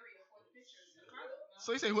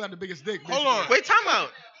 So you say who had the biggest dick? Hold on. Wait, time out.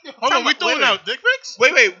 Hold on, we throwing wait. out dick pics?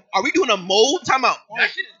 Wait, are we doing a mold? Time out. That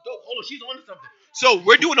shit is dope. Hold on, she's on to something. So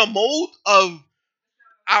we're doing a mold of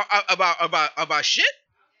our shit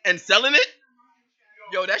and selling it.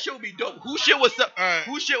 Yo, that shit would be dope. Who shit would sell? Right.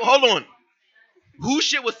 Hold on. Who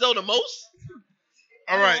shit would sell the most?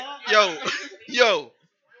 All right. Yo.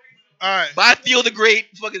 All right. Buy Theo the Great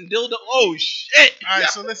fucking dildo. Oh shit. All right.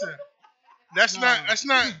 So listen, that's not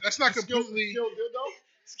completely.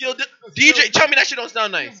 Skill DJ, tell me that shit don't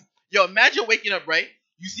sound nice. Yo, imagine waking up, right?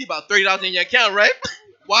 You see about $30 in your account, right?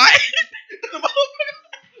 Why?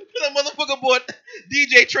 The motherfucker bought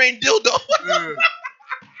DJ Train dildo. Yeah.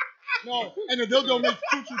 No, and the dildo makes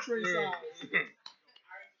choo-choo train sounds.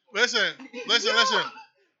 Listen.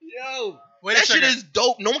 Yo, Wait that a shit second. is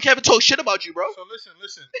dope. No one can ever talk shit about you, bro. So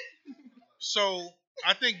listen. So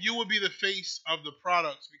I think you would be the face of the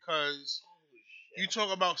products because you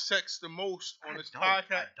talk about sex the most on this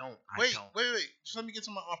podcast. I don't. Wait. Just let me get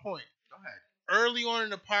to my point. Go ahead. Early on in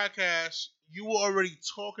the podcast, you were already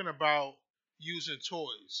talking about using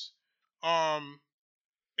toys.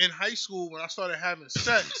 In high school, when I started having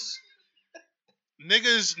sex,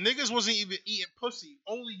 niggas wasn't even eating pussy.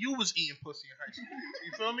 Only you was eating pussy in high school.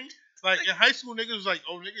 You feel me? Like in high school, niggas was like,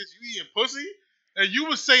 "Oh, niggas, you eating pussy?" And you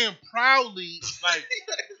was saying proudly, like,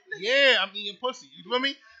 "Yeah, I'm eating pussy." You feel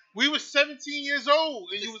me? We was 17 years old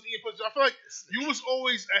and you was eating pussy. I feel like you was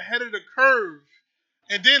always ahead of the curve.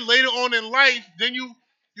 And then later on in life, then you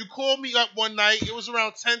called me up one night. It was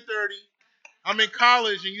around 10:30. I'm in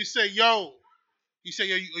college, and you say, "Yo," you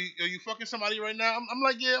say, "Are you fucking somebody right now?" I'm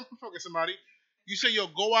like, "Yeah, I'm fucking somebody." You say, "Yo,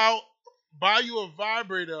 go out, buy you a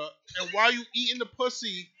vibrator, and while you eating the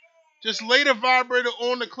pussy, just lay the vibrator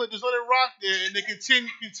on the clip, just let it rock there, and then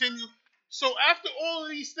continue." So after all of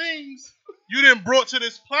these things, you done brought to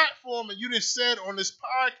this platform, and you done said on this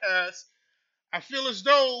podcast, I feel as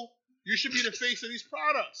though you should be the face of these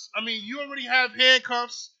products. I mean, you already have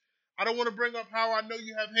handcuffs. I don't want to bring up how I know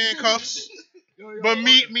you have handcuffs, but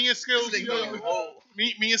me and Skills,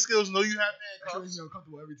 me and Skills know you have handcuffs.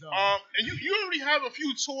 Comfortable every time. And you already have a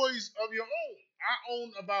few toys of your own. I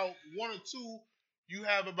own about one or two. You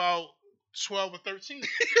have about 12 or 13.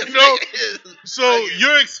 You know, so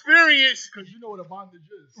your experience, Because you know what a bondage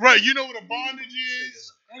is. right? You know what a bondage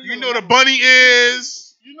is. You know what a bunny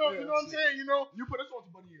is. You know what I'm saying. You know. You put us on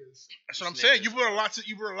what bunny is. That's what I'm saying. You brought a lot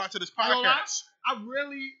to this podcast. I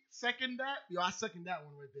really second that. Yo, I second that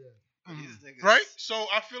one right there. Mm-hmm. Right. So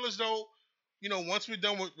I feel as though, you know, once we're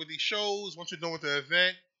done with these shows, once we're done with the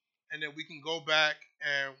event, and then we can go back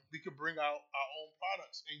and we can bring out our own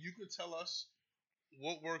products, and you can tell us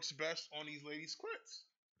what works best on these ladies' clits.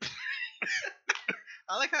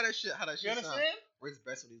 I like how that shit You understand? Works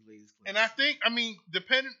best on these ladies' clits. And I think,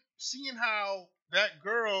 seeing how that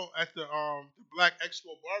girl at the Black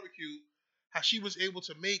Expo barbecue, how she was able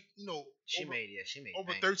to make, you know, she made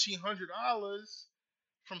over $1,300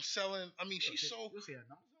 from selling. I mean, she sold.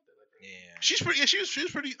 Yeah. She's pretty. Yeah, she was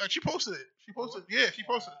pretty. She posted it. She posted. Yeah, she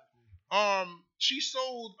posted it. She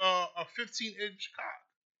sold a 15-inch cock.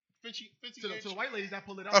 15 to the white ladies that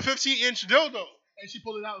pulled it out. A 15-inch dildo. And she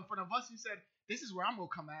pulled it out in front of us. She said, "This is where I'm gonna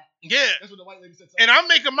come at." Yeah. That's what the white lady said. And I'm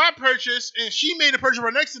making my purchase, and she made a purchase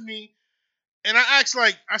right next to me. And I asked,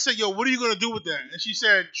 I said, "Yo, what are you gonna do with that?" And she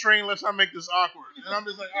said, "Train, let's not make this awkward." And I'm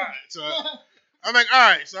just like, "All right." So I'm like, "All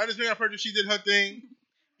right." So I just made a purchase. She did her thing.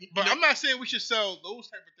 But I'm not saying we should sell those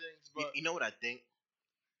type of things. But you know what I think?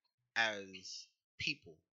 As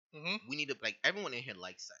people, we need to everyone in here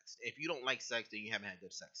likes sex. If you don't like sex, then you haven't had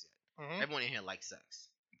good sex yet. Everyone in here likes sex.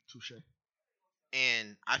 Touche.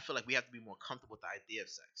 And I feel like we have to be more comfortable with the idea of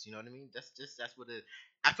sex. You know what I mean? That's what it is.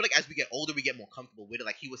 I feel like as we get older, we get more comfortable with it.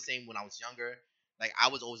 Like he was saying when I was younger, like I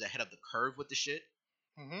was always ahead of the curve with the shit.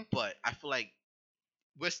 But I feel like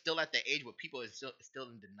we're still at the age where people are still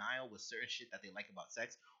in denial with certain shit that they like about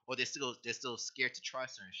sex, or they're still scared to try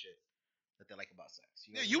certain shit that they like about sex.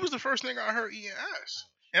 You know you was the first nigga I heard eating ass,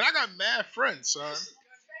 and I got mad friends, son.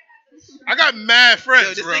 I got mad friends.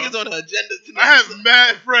 Yo, this bro. nigga's on an agenda tonight. I have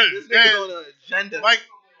mad friends. This nigga's on an agenda. Like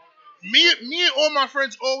me and all my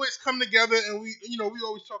friends always come together, and we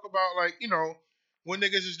always talk about what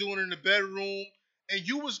niggas is doing in the bedroom. And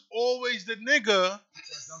you was always the nigga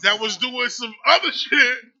that was doing some other shit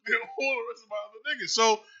than all the rest of my other niggas.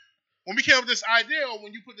 So when we came up with this idea, or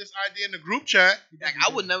when you put this idea in the group chat, I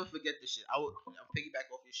would never forget this shit. I'll piggyback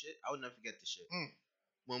off your shit. I would never forget this shit.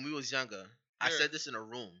 When we was younger, I said this in a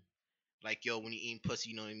room. Like, yo, when you eating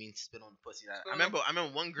pussy, you know what I mean? Spit on the pussy. I remember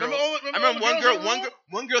one girl.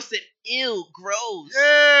 One girl said, "Ew, gross."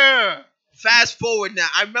 Yeah. Fast forward now.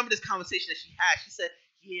 I remember this conversation that she had. She said,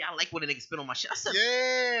 "Yeah, I like when a nigga spit on my shit." I said,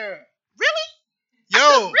 "Yeah." Really? Yo,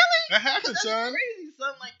 said, really? That happened, That's son. Crazy,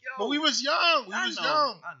 son. Like, yo. But we was young. I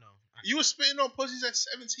know. You was spitting on pussies at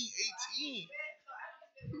 17, 18.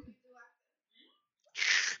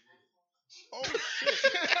 Oh shit!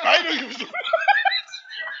 I know you was doing.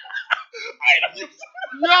 I didn't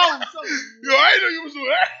know you was doing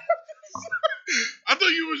that. I thought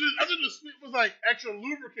the spit was like extra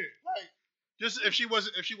lubricant. Like, just if she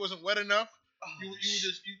wasn't wet enough, you would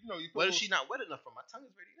just you put. What if she's not wet enough for my tongue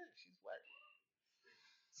is already there? She's wet.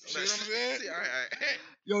 See what I'm saying? See, all right.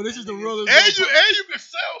 Yo, this is the real. And you can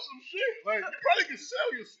sell some shit. Like you probably can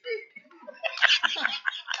sell your spit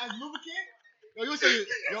as lubricant. Yo, you sell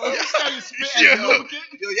your spit as lubricant.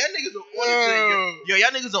 Yo, y'all niggas are on it today. Yo,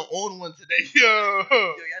 y'all niggas are on one today. Yo,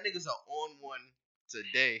 y'all niggas are on one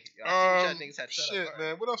today. Y'all niggas had shit,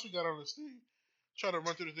 man. What else we got on this thing? Try to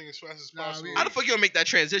run through the thing as fast as possible. How the fuck you gonna make that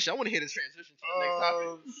transition? I want to hear this transition to the next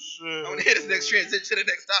topic. Shit. I want to hear this next transition to the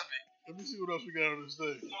next topic. Let me see what else we got on this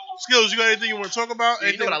thing. Skills, you got anything you want to talk about? Yeah,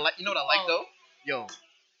 you know what I like? You know what I like though? Yo,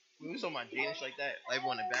 when we was talking about dating shit like that,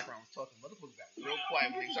 everyone in the background was talking. Motherfuckers got real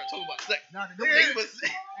quiet when they started talking about sex. Nah, they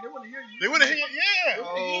want to hear you. They want to hear you. Yeah.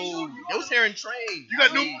 Oh, yo, Sharon Train. You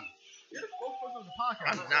got new. You're the spokesperson of the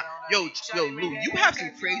podcast. I'm not. Yo, Lou, you have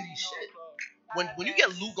some crazy shit. When you get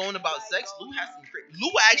Lou going about sex, Lou has some crazy. Lou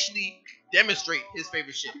will actually demonstrate his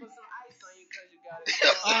favorite shit.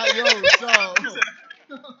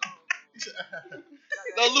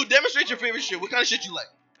 No, Lou, demonstrate your favorite shit. What kind of shit you like?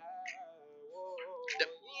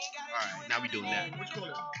 Alright, now we doing that. Which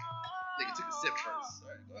color? Nigga took a sip first.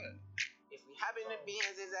 Alright, go ahead.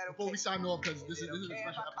 Before we sign off, because this is a special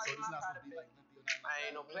episode. This is not supposed to be like lengthy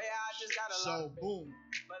or nothing. So, boom.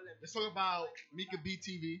 Let's talk about Mika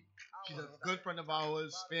BTV. She's a good friend of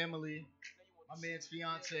ours, family. My man's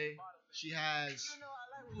fiance. She has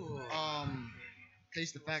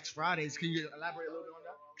Face the Facts Fridays. Can you elaborate a little bit on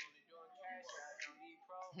that?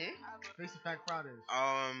 Face the Fact Fridays.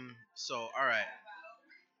 So alright.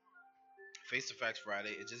 Face the Facts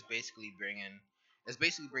Friday. It's basically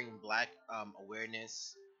bringing black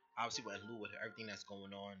awareness. Obviously with Lou, with everything that's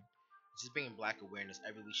going on. It's just bringing black awareness.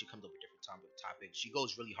 Every week she comes up with different topics. She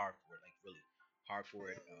goes really hard for it, like really hard for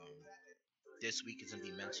it. This week is gonna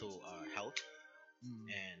be mental health,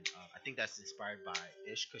 and I think that's inspired by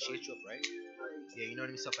Ish, cause she hit you up, right? Yeah, you know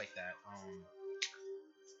what I mean, stuff like that.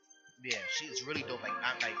 Yeah, she is really dope.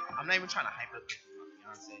 I'm not even trying to hype her because she's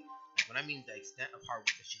my fiance. Like when I mean the extent of hard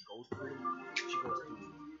work that she goes through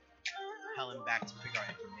hell and back to figure out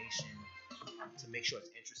information, to make sure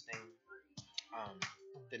it's interesting.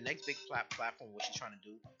 The next big platform, what she's trying to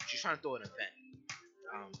do, she's trying to throw an event,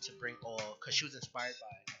 to bring all, cause she was inspired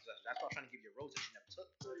by. That's why I'm trying to give you a rose that she never took.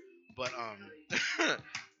 But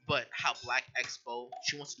but how Black Expo,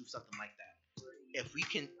 she wants to do something like that. If we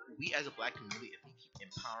as a Black community, if we keep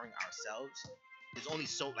empowering ourselves, there's only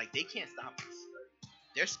so like they can't stop us.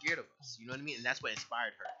 They're scared of us. You know what I mean? And that's what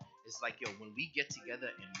inspired her. It's like, yo, when we get together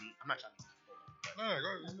and I'm not trying to.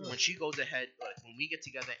 When she goes ahead, like when we get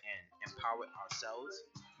together and empower ourselves,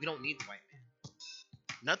 we don't need the white man.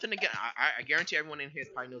 Nothing again. I guarantee everyone in here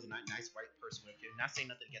probably knows a nice white person. Not saying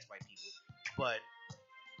nothing against white people, but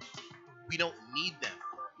we don't need them.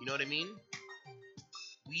 You know what I mean?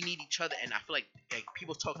 We need each other, and I feel like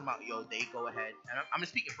people talking about, yo, they go ahead, and I'm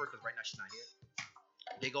just speaking first because right now she's not here.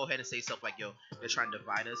 They go ahead and say stuff like, yo, they're trying to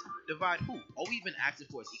divide us. Divide who? All we've been asking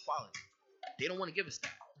for is equality. They don't want to give us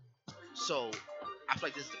that. So I feel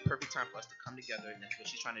like this is the perfect time for us to come together, and that's what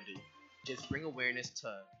she's trying to do. Just bring awareness to,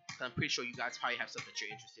 cause I'm pretty sure you guys probably have stuff that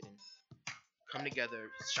you're interested in. Come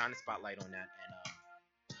together, shine a spotlight on that,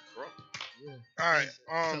 and grow. Yeah. All right.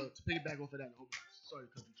 So to piggyback off of that, sorry,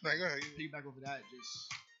 cause go ahead. Piggyback off of that,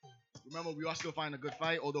 just remember we are still fighting a good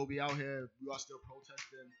fight. Although we out here, we are still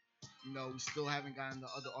protesting. You know, we still haven't gotten the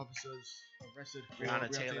other officers arrested. Breonna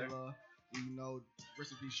Taylor. You know,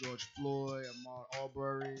 rest in peace George Floyd, Ahmaud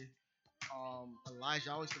Arbery, Elijah.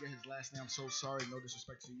 I always forget his last name. I'm so sorry. No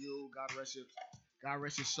disrespect to you. God rest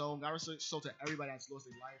your soul. God rest your soul to everybody that's lost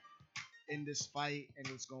their life in this fight and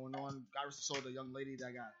what's going on. God rest the soul to the young lady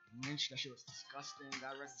that got lynched. That shit was disgusting.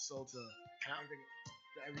 God rest the soul to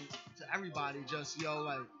everybody. Just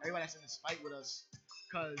like everybody that's in this fight with us,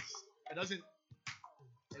 cause it doesn't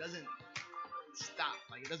stop.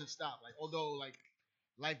 Like it doesn't stop. Like although like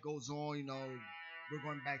life goes on, you know, we're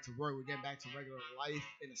going back to work. We're getting back to regular life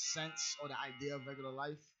in a sense, or the idea of regular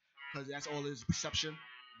life, because that's all is perception.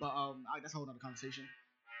 But that's a whole other conversation.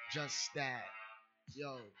 Just that,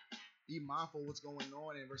 yo, be mindful of what's going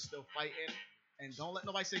on, and we're still fighting, and don't let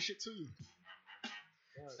nobody say shit to you.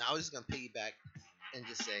 Now I was just gonna piggyback and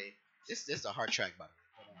just say this is a hard track, by the way.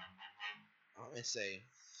 But, and say,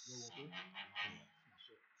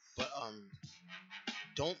 but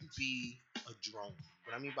don't be a drone.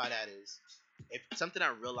 What I mean by that is, if something I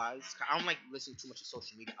realize, I don't like listening too much to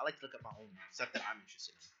social media. I like to look at my own stuff that I'm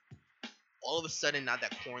interested in. All of a sudden, now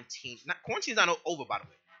that quarantine's not over, by the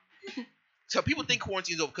way. So people think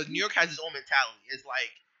quarantine's over because New York has its own mentality. It's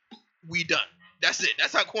like, we done. That's it.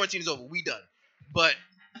 That's how quarantine is over. We done. But,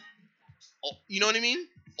 you know what I mean?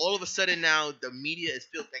 All of a sudden now, the media is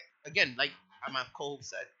filled. Again, like my co-host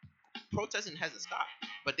said, protesting hasn't stopped.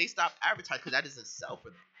 But they stopped advertising because that doesn't sell for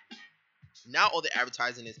them. Now all the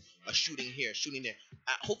advertising is a shooting here, shooting there.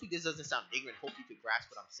 Hopefully this doesn't sound ignorant. Hopefully you can grasp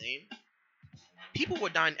what I'm saying. People were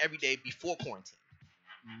dying every day before quarantine.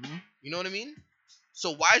 Mm-hmm. You know what I mean?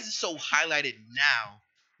 So why is it so highlighted now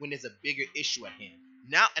when there's a bigger issue at hand?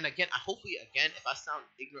 Now, and again, if I sound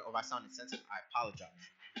ignorant or if I sound insensitive, I apologize.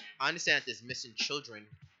 I understand that there's missing children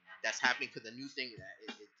that's happening because the new thing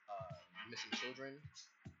that is missing children.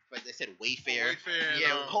 Like they said, Wayfair.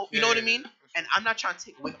 You know what I mean? And I'm not trying to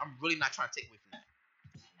take away. I'm really not trying to take away from that.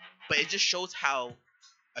 But it just shows how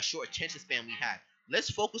a short attention span we have. Let's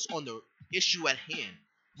focus on the issue at hand.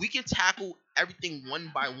 We can tackle everything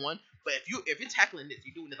one by one. But if you're tackling this,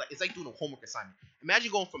 you're doing it it's like doing a homework assignment.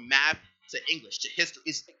 Imagine going from math to English to history.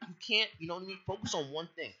 It's like you can't. You know what I mean? Focus on one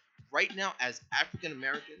thing. Right now, as African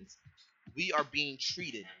Americans, we are being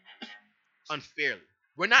treated unfairly.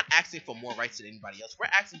 We're not asking for more rights than anybody else. We're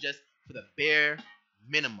asking just for the bare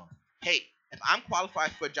minimum. Hey, if I'm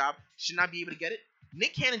qualified for a job, shouldn't I be able to get it?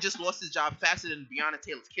 Nick Cannon just lost his job faster than Breonna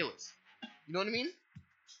Taylor's killers. You know what I mean?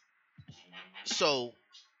 So,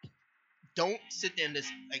 don't sit there and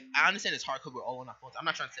just, like, I understand it's hard because we're all on our phones. I'm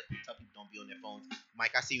not trying to tell people don't be on their phones.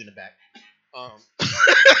 Mike, I see you in the back.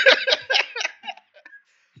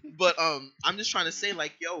 But I'm just trying to say,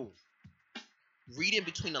 like, yo, read in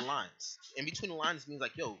between the lines. In between the lines means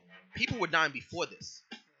like, yo, people were dying before this.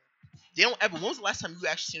 They don't ever. When was the last time you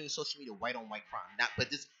actually seen on social media white on white crime?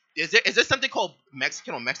 Is there something called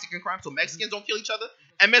Mexican on Mexican crime? So Mexicans don't kill each other.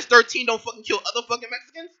 MS-13 don't fucking kill other fucking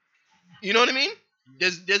Mexicans. You know what I mean?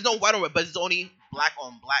 There's no white on white, but it's only black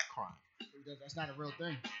on black crime. That's not a real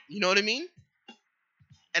thing. You know what I mean?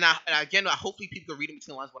 Again, hopefully people can read in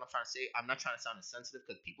between the lines what I'm trying to say. I'm not trying to sound insensitive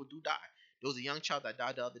because people do die. There was a young child that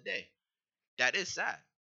died the other day. That is sad.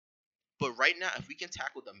 But right now, if we can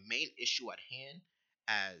tackle the main issue at hand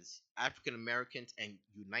as African Americans and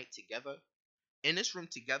unite together in this room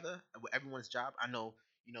together with everyone's job, I know,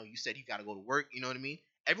 you said you got to go to work. You know what I mean?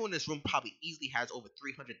 Everyone in this room probably easily has over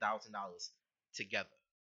 $300,000 together.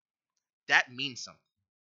 That means something.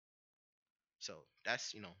 So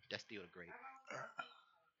that's that's the grade.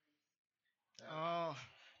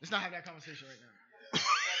 Let's not have that conversation right now.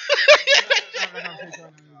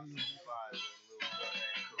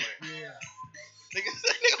 Yeah.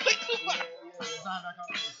 Let's not have that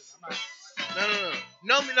conversation.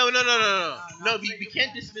 No. We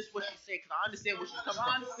can't dismiss what she's saying because I understand where she's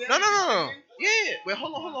coming from. No. Yeah. Wait,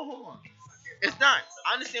 hold on. It's not.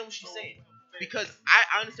 I understand what she's saying. Because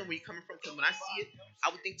I understand where you're coming from. Because when I see it,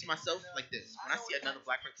 I would think to myself like this. When I see another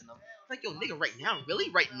black person, I'm like, yo, nigga, right now?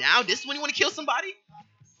 Really? Right now? This is when you want to kill somebody?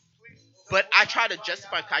 But I try to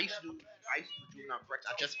justify, because I used to do juvenile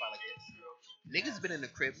correction. I justify like this. Niggas been in the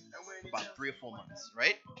crib for about 3 or 4 months,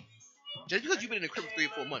 right? Just because you've been in the crib for 3 or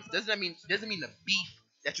 4 months doesn't mean the beef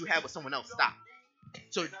that you have with someone else stop.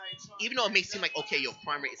 So even though it may seem like, okay, your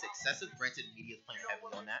crime rate is excessive, granted the media is playing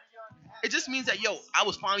heavily on that, it just means that, I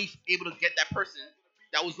was finally able to get that person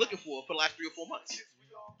that I was looking for the last 3 or 4 months.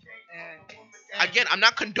 And again, I'm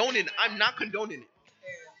not condoning it.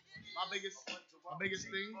 My biggest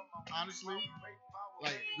thing, honestly,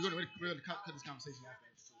 like we're gonna cut this conversation after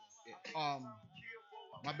this too.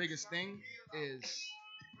 My biggest thing is,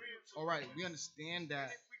 all right, we understand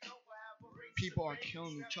that people are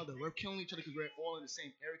killing each other. We're killing each other because we're all in the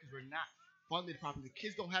same area because we're not funded properly. The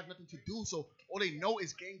kids don't have nothing to do, so all they know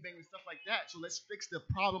is gangbang and stuff like that. So let's fix the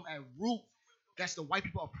problem at root. That's the white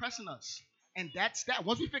people oppressing us, and that's that.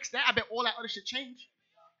 Once we fix that, I bet all that other shit change.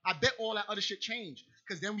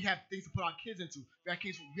 Because then we have things to put our kids into.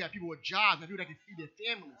 We have people with jobs, and people that can feed their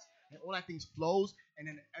families, and all that things flows, and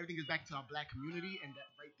then everything gets back to our black community, and that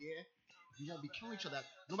right there, we won't be killing each other.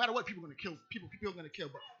 No matter what, people are gonna kill. People are gonna kill,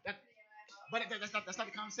 But that's not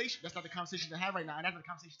the conversation. That's not the conversation to have right now, and that's not the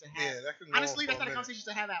conversation to have. Yeah, that can go Honestly, that's not the conversation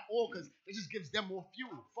to have at all, because it just gives them more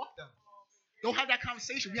fuel. Fuck them. Don't have that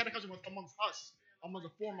conversation. We have that conversation amongst us,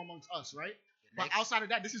 amongst the forum amongst us, right? But outside of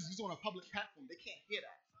that, this is on a public platform. They can't hear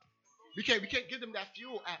that. We can't give them that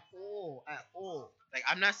fuel at all. Like,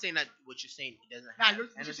 I'm not saying that what you're saying doesn't Nah, have.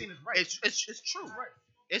 what you're saying is right. It's true. Right.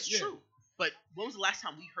 It's true. But when was the last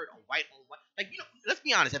time we heard a white on white? Like, let's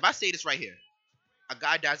be honest. If I say this right here, a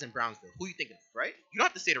guy dies in Brownsville. Who you thinking of, right? You don't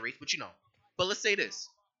have to say the race, but you know. But let's say this.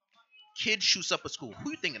 Kid shoots up a school.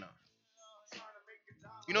 Who you thinking of?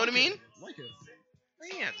 You know what I mean? White kid.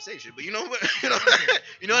 You ain't have to say shit, but you know what? You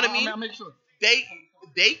know what I mean? I'll make sure.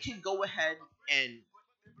 They can go ahead and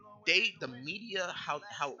the media, how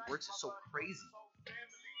it works is so crazy.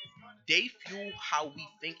 They fuel how we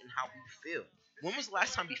think and how we feel. When was the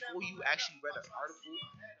last time before you actually read an article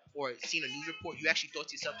or seen a news report, you actually thought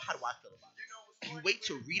to yourself, how do I feel about it? You wait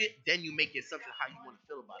to read it, then you make your assumption how you want to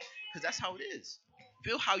feel about it. Because that's how it is.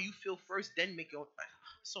 Feel how you feel first, then make your own.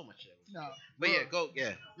 So much shit. No. But yeah, go.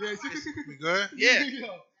 Yeah. Yeah. We good? Yeah.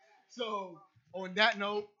 So, on that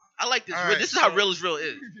note. I like this. Right, this is how real is real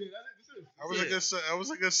is. That was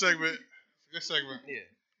a good segment. Good segment.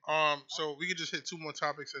 Yeah. So we could just hit 2 more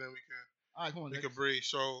topics and then All right, come on, we could breathe.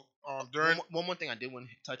 So during one more thing I did want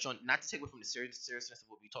to touch on, not to take away from the seriousness of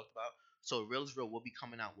what we talked about. So Real is Real will be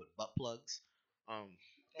coming out with butt plugs.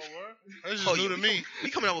 This is new to me. We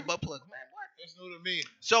coming out with butt plugs, man. What? That's new to me.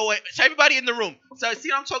 So everybody in the room. So see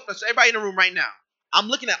what I'm talking about. So everybody in the room right now. I'm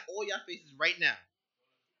looking at all y'all faces right now.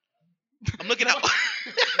 I'm looking at.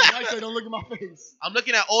 I say don't look at my face. I'm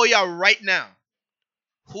looking at all y'all right now.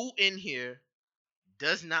 Who in here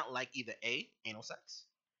does not like either A, anal sex,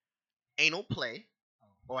 anal play,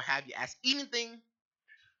 or have you asked anything?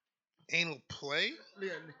 Anal play? No.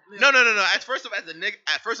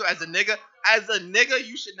 As a nigga,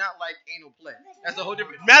 you should not like anal play. That's a whole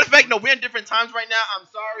different. Matter of fact, no, we're in different times right now. I'm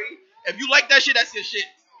sorry. If you like that shit, that's your shit.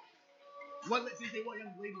 What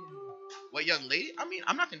young lady? What young lady? I mean,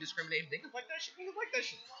 I'm not gonna discriminate. Niggas like that shit. Niggas like that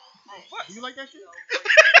shit. Oh, fuck. Do you like that shit?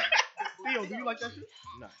 Theo, do you like that shit?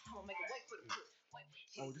 No.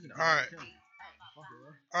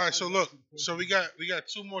 All right. So look. So we got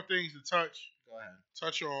 2 more things to Go ahead.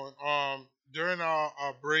 touch on. During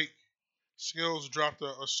our break, Skills dropped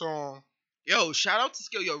a song. Yo, shout out to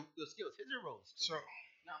Skills. Yo, Skills, hit your rolls. So.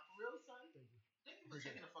 Now, for real, son. Thank you for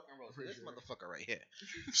taking a fucking rolls. This motherfucker right here.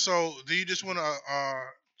 So, do you just want to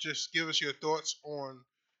just give us your thoughts on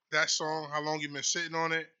that song? How long you've been sitting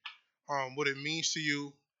on it? What it means to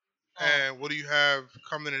you, and what do you have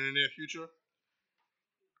coming in the near future?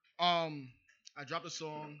 I dropped a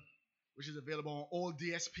song which is available on all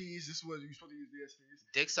DSPs. This is what you're supposed to use DSPs.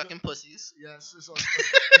 Dick sucking pussies. Yes, it's on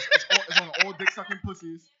all dick sucking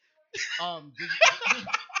pussies.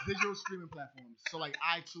 Digital streaming platforms. So like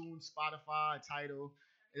iTunes, Spotify, Tidal.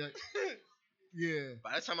 Yeah.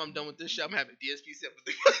 By the time I'm done with this shit, I'm having DSP set with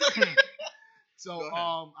the. So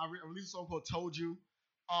I released a song called "Told You,"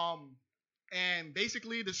 and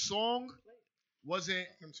basically the song wasn't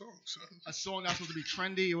a song that was supposed to be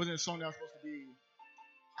trendy. It wasn't a song that was supposed to be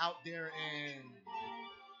out there and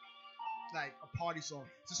like a party song.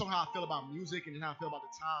 It's a song how I feel about music and how I feel about the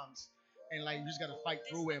times, and like you just gotta fight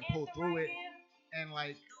through it and pull through it. And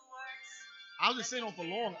like I was just sitting on for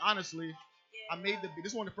long, honestly. I made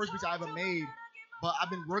this is one of the first beats I ever made, but I've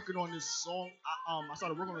been working on this song. I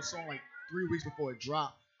started working on this song like 3 weeks before it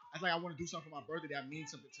dropped. I was like, I want to do something for my birthday that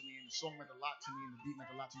means something to me, and the song meant a lot to me, and the beat meant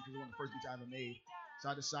a lot to me because it was one of the first beats I ever made. So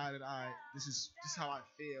I decided, all right, this is how I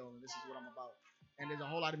feel, and this is what I'm about. And there's a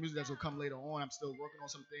whole lot of music that's gonna come later on. I'm still working on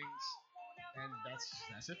some things, and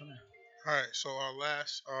that's it for now. All right, so our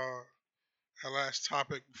last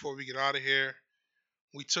topic before we get out of here,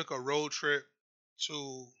 we took a road trip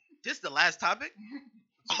to. This the last topic?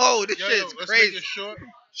 Oh, this shit's let's crazy. Make it short.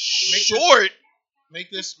 Short.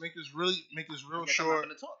 Make this real short.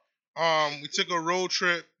 We took a road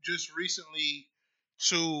trip just recently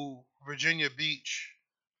to Virginia Beach.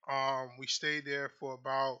 We stayed there for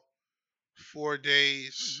about 4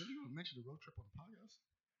 days. Wait, you mentioned the road trip on the podcast?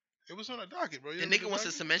 It was on a docket, bro. The nigga wants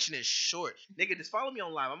us to mention it short. Nigga, just follow me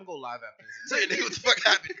on live. I'm gonna go live after this. Tell you nigga what the fuck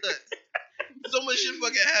happened. So much shit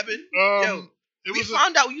fucking happened. Yo, we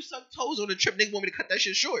found out you sucked toes on the trip. Nigga want me to cut that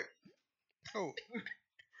shit short. Oh.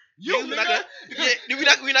 We're not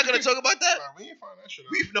gonna talk about that. Nah, we ain't find that shit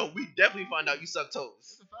out. We definitely found out you suck toes.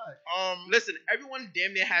 That's a fact. Listen, everyone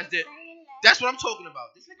damn near has their. That's what I'm talking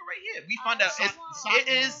about. This nigga right here. We found out it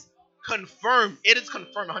is confirmed. It is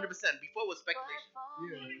confirmed 100%. Before it was speculation.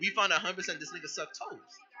 Yeah. We found out 100% this nigga sucked toes.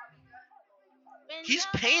 He's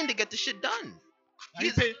paying to get the shit done. He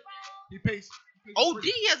pays. OD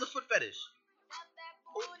has a foot fetish.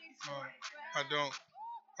 I don't.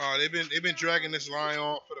 They've been dragging this line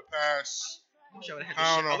on for the past. I wish I would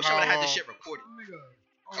have had this shit recorded.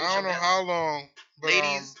 I don't know how long. But,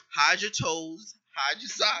 ladies, hide your toes, hide your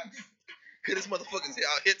socks. Cause this motherfucker's here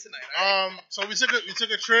out here tonight. Right? So we took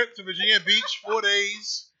a trip to Virginia Beach, 4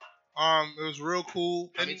 days. It was real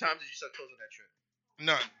cool. How many times did you suck toes on that trip?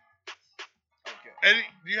 None. Okay.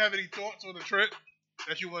 Do you have any thoughts on the trip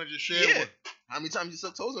that you want to just share? Yeah. How many times you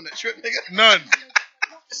suck toes on that trip, nigga? None.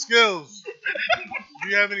 Skills. Do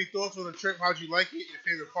you have any thoughts on the trip? How'd you like it? Your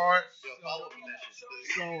favorite part?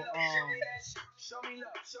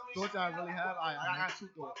 Thoughts I really have, I got two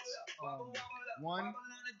thoughts. One,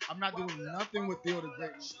 I'm not doing nothing with Theo the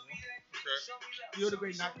Great. Okay. Theo the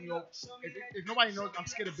Great knocked me over. If nobody knows, I'm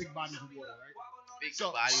scared of big bodies of water, right? Big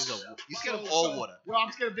bodies of water. You scared of all water? Well,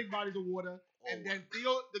 I'm scared of big bodies of water. And then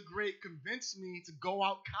Theo the Great convinced me to go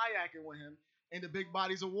out kayaking with him in the big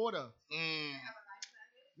bodies of water.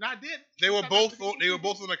 No, I did. They were both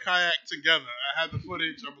on a kayak together. I had the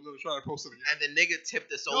footage. I'm gonna try to post it again. And the nigga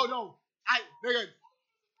tipped us over. No.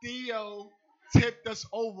 Theo tipped us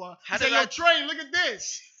over. How he said, did I... Trey, look at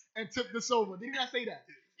this, and tipped us over. Did he not say that?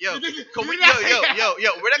 Yo, we're not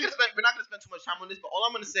gonna spend too much time on this, but all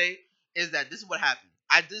I'm gonna say is that this is what happened.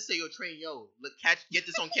 I did say, Train, get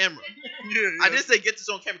this on camera. Yeah. I did say get this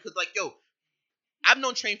on camera because, I've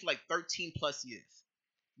known Train for 13 plus years.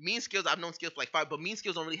 Me and Skills, I've known Skills for 5, but me and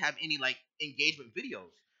Skills don't really have any engagement videos.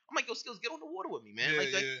 I'm like, Skills, get on the water with me, man.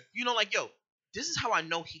 This is how I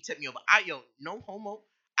know he tipped me over. No homo.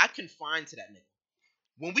 I confined to that nigga.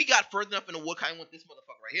 When we got further enough in the water, I want this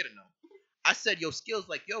motherfucker right here to know. I said, Skills,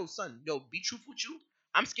 son, be truthful with you.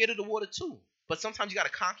 I'm scared of the water too. But sometimes you gotta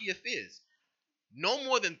conquer your fears. No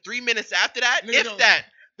more than 3 minutes after that,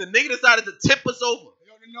 the nigga decided to tip us over.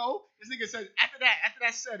 No, this nigga said after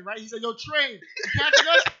that said, right? He said, Train, you catching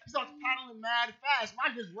us? He starts paddling mad fast.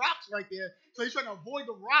 Mine just rocks right there. So he's trying to avoid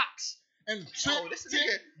the rocks. And this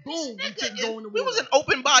nigga, boom, we couldn't go in the water. It was an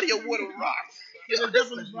open body of water rocks. There's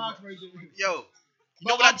definitely rocks right there.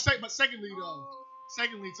 But secondly,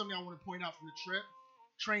 something I want to point out from the trip,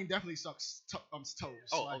 Train definitely sucks toes.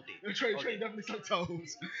 Train definitely sucks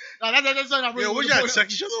toes. That's something I really want to point out.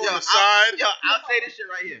 Section on the side. I'll say this shit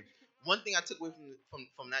right here. One thing I took away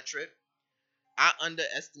from that trip, I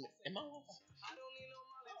underestimate. Am I wrong?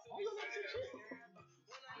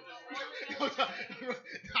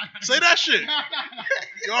 Say that shit. I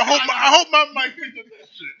hope my mic picked up that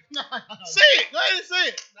shit. Say it. Go ahead and say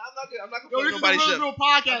it. I'm not gonna fuck nobody's shit. Real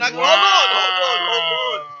podcast. Hold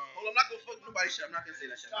on. I'm not gonna fuck nobody's shit. I'm not gonna say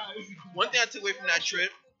that shit. One thing I took away from that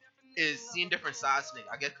trip is seeing different sides, nigga.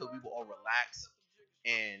 I guess because we were all relaxed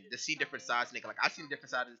and to see different sides, nigga. Like I seen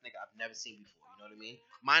different sides of this nigga I've never seen before. You know what I mean?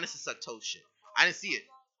 Minus the suck toes shit. I didn't see it.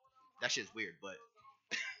 That shit's weird, but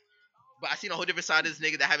I seen a whole different side of this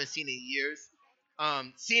nigga that I haven't seen in years.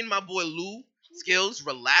 Seeing my boy Lou Skills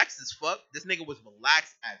relaxed as fuck. This nigga was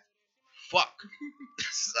relaxed as fuck.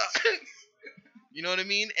 So, you know what I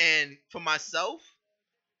mean? And for myself,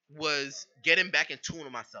 was getting back in tune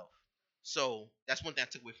with myself. So that's one thing I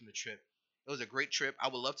took away from the trip. It was a great trip. I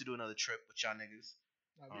would love to do another trip with y'all niggas.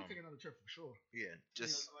 Nah, we can take another trip for sure. Yeah, just.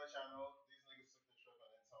 Just to let y'all know, these niggas took the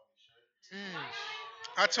trip and didn't tell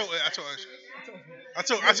me shit.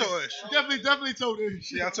 I told Ish. Definitely told her.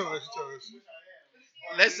 Yeah, I told Ish.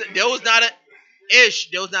 Listen, there was not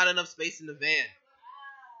enough space in the van.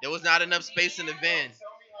 There was not enough space in the van. Tell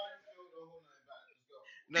me how you feel, don't hold nothing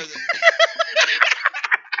back. Let's go.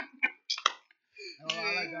 No, I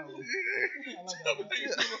like that one.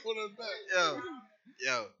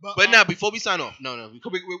 yo. But now, before we sign off, no, we're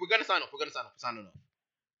gonna sign off. We're signing off.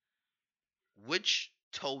 Which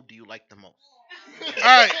toe do you like the most? All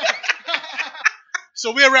right.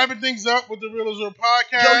 So we are wrapping things up with the Real is Real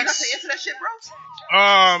podcast. Yo, you not saying answer that shit, bro?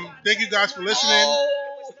 Thank you guys for listening.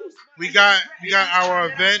 We got our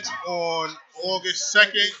event on August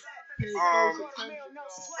 2nd. Are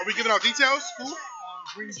we giving out details? Cool.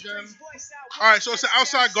 Green Gem. All right, so it's an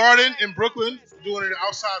outside garden in Brooklyn. Doing an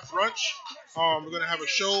outside brunch. We're gonna have a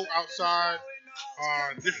show outside.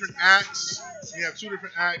 Different acts. We have 2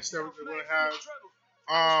 different acts that we're gonna have.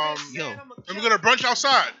 Yo, And we're gonna brunch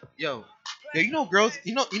outside. yo, you know girls.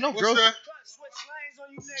 You know What's girls. that?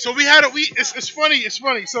 So it's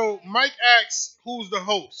funny. So Mike asks who's the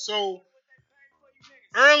host. So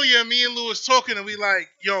earlier, me and Lou was talking, and we like,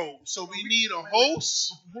 yo, so we need a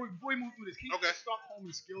host. Before we move through this, can you Okay. start calling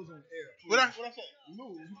me Skills on air? What I say?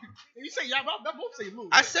 Lou. You say y'all both say Lou.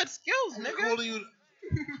 I said skills, I've been nigga. calling you.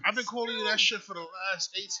 I've been calling you that shit for the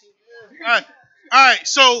last 18 years. All right.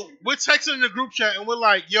 So we're texting in the group chat, and we're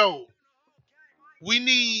like, yo, we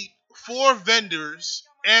need 4 vendors,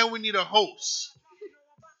 and we need a host.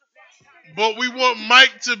 But we want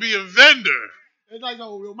Mike to be a vendor. It's like,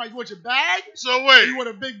 oh, Mike, you want your bag? So Or wait, you want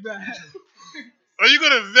a big bag? are you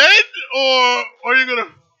gonna vend or are you gonna?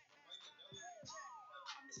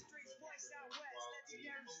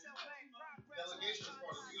 Delegation is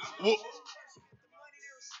part of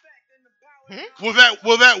the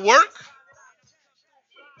Will that work?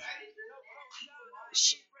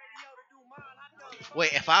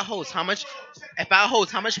 Wait, if I host, how much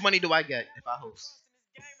money do I get if I host?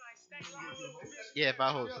 Yeah, if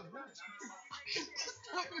I host.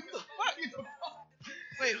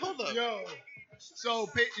 Wait, hold up.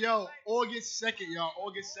 August 2nd, y'all.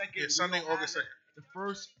 August 2nd. Yeah, Sunday, August 2nd. The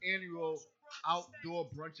first annual outdoor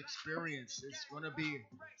brunch experience. It's going to be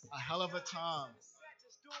a hell of a time.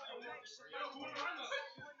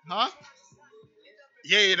 Huh?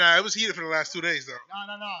 Yeah, nah, it was heated for the last 2 days though.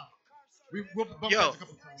 Nah. We'll bump Yo, that a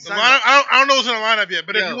couple times. The lineup, I don't know what's in the lineup yet,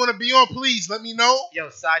 but if Yo. you want to be on, please let me know. Yo,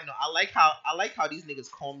 side note, I like how these niggas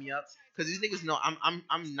call me up because these niggas know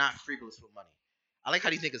I'm not frivolous with money. I like how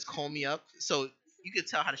these niggas call me up, so you can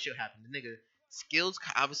tell how the shit happened. The nigga Skills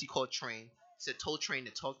obviously called Train, told Train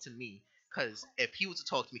to talk to me because if he was to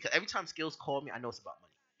talk to me, because every time Skills called me, I know it's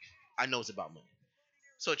about money.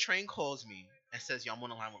 So Train calls me and says, "Yo, I'm on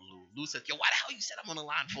the line with Lou." Lou says, "Yo, why the hell you said I'm on the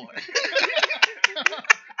line for?"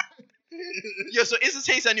 Yo, so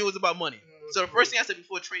instantaneously I knew it was about money. So the first thing I said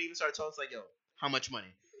before Train even started talking was like, "Yo, how much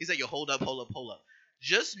money?" He said, "Yo, hold up.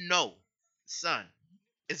 Just know, son,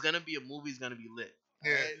 it's gonna be a movie. It's gonna be lit.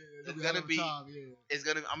 Yeah. Alright? It's gonna be. Time, yeah. It's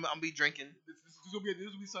gonna. I'm be drinking. This will be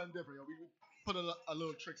something different. Yo. We put a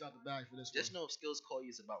little tricks out the bag for this. Just one. know if Skills call you,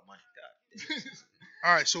 it's about money. God.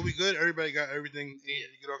 All right, so we good. Everybody got everything they need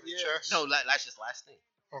to get off their chest. No, that's just last thing.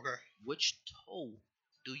 Okay. Which toe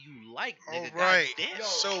do you like, All nigga? right. Goddamn.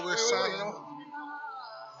 So we're signing off.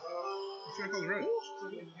 Red.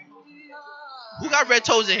 Who got red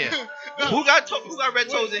toes in here? Who got red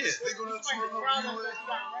toes in here?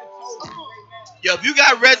 Yo, if you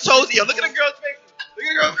got red toes, yo, look at the girl's face. Look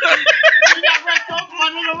at the girl's face. You got red coat for my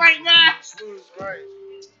nigga right now.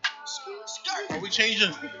 Are we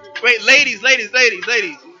changing? Wait, ladies.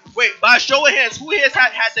 Wait, by show of hands, who here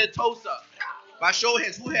had their toes up? By show of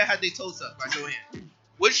hands, who here had their toes up? By show of hands.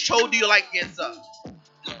 Which toe do you like getting up?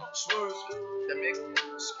 The big.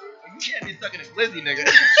 You can't be stuck in a glizzy, nigga.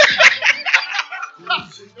 Yo,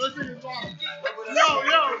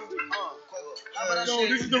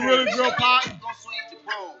 this is the Real is Real pod.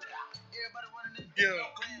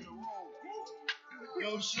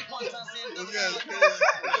 Yo, shit. One time said This the guy's fuck. crazy.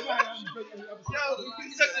 Yo,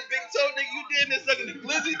 you suck the big toe, nigga. You did this sucking the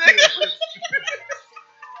glizzy, nigga.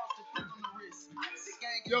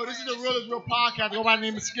 Yo, this is the Real is Real podcast. Go by the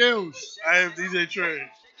name of Skills. I am DJ Trey.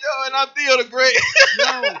 Yo, and I'm Theo the Great.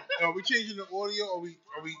 Yo, Are we changing the audio? Are we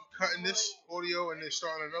cutting this audio and then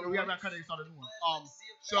starting another we one? have not cut it. Start a new one.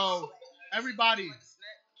 So everybody,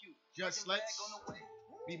 just let's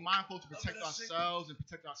be mindful to protect ourselves and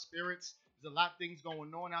protect our spirits. There's a lot of things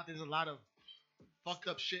going on out there. There's a lot of fucked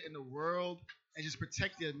up shit in the world, and just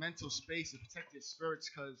protect your mental space and protect your spirits.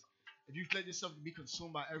 Because if you let yourself be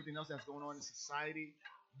consumed by everything else that's going on in society,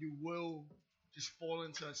 you will just fall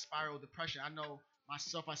into a spiral of depression. I know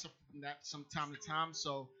myself, I suffer from that from time to time,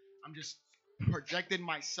 so I'm just projecting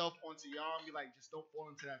myself onto y'all and be like, just don't fall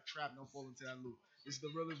into that trap, don't fall into that loop. This is the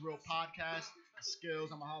Real is Real podcast.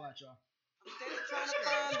 Skills, I'ma holler at y'all. Steady trying to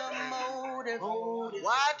find a motive.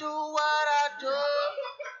 Why do what I do?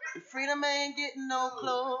 And freedom ain't getting no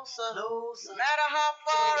closer. No matter how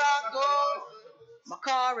far I go, my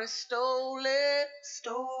car is stolen.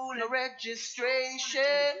 No registration.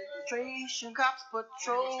 Cops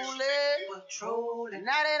patrolling. And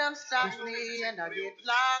now they done stopped me and I get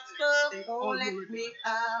locked up. They won't let me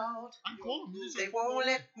out. I'm calling you. They won't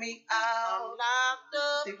let me out. I'm locked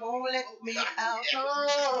up. They won't let me out.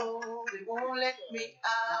 No, they won't let me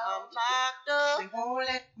out. I'm locked up. They won't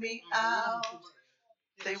let me out.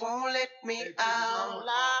 They won't let me out. I'm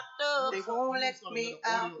locked up. They won't let me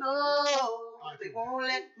out. No, they won't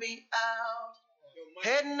let me out.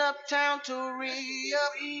 Heading uptown to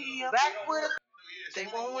re-up. Back with a they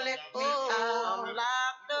won't let me out. I'm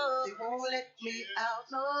locked up. They won't let me out.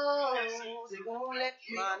 No, they won't let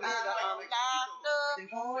me out. I'm locked up. They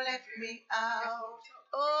won't let me out.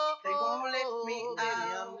 Oh, they won't let me out.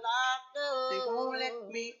 I'm locked up. They won't let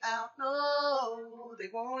me out. No, they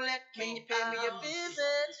won't let me out. Pay me a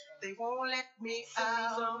visit. They won't let me out. Send me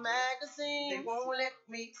some magazines. They won't let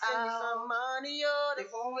me out. Send me some money, oh, they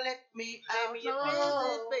won't let me out. Pay me a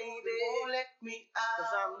visit, baby. They won't let me out.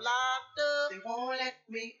 Cause I'm locked up. They won't let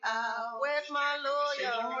me out. Where's my lawyer?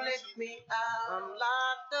 They won't let me out. I'm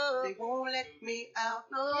locked up. They won't let me out.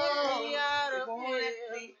 No, get me out of here. They won't let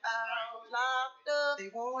me out. Locked up. They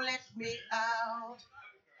won't let me out.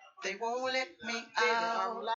 They won't let me out.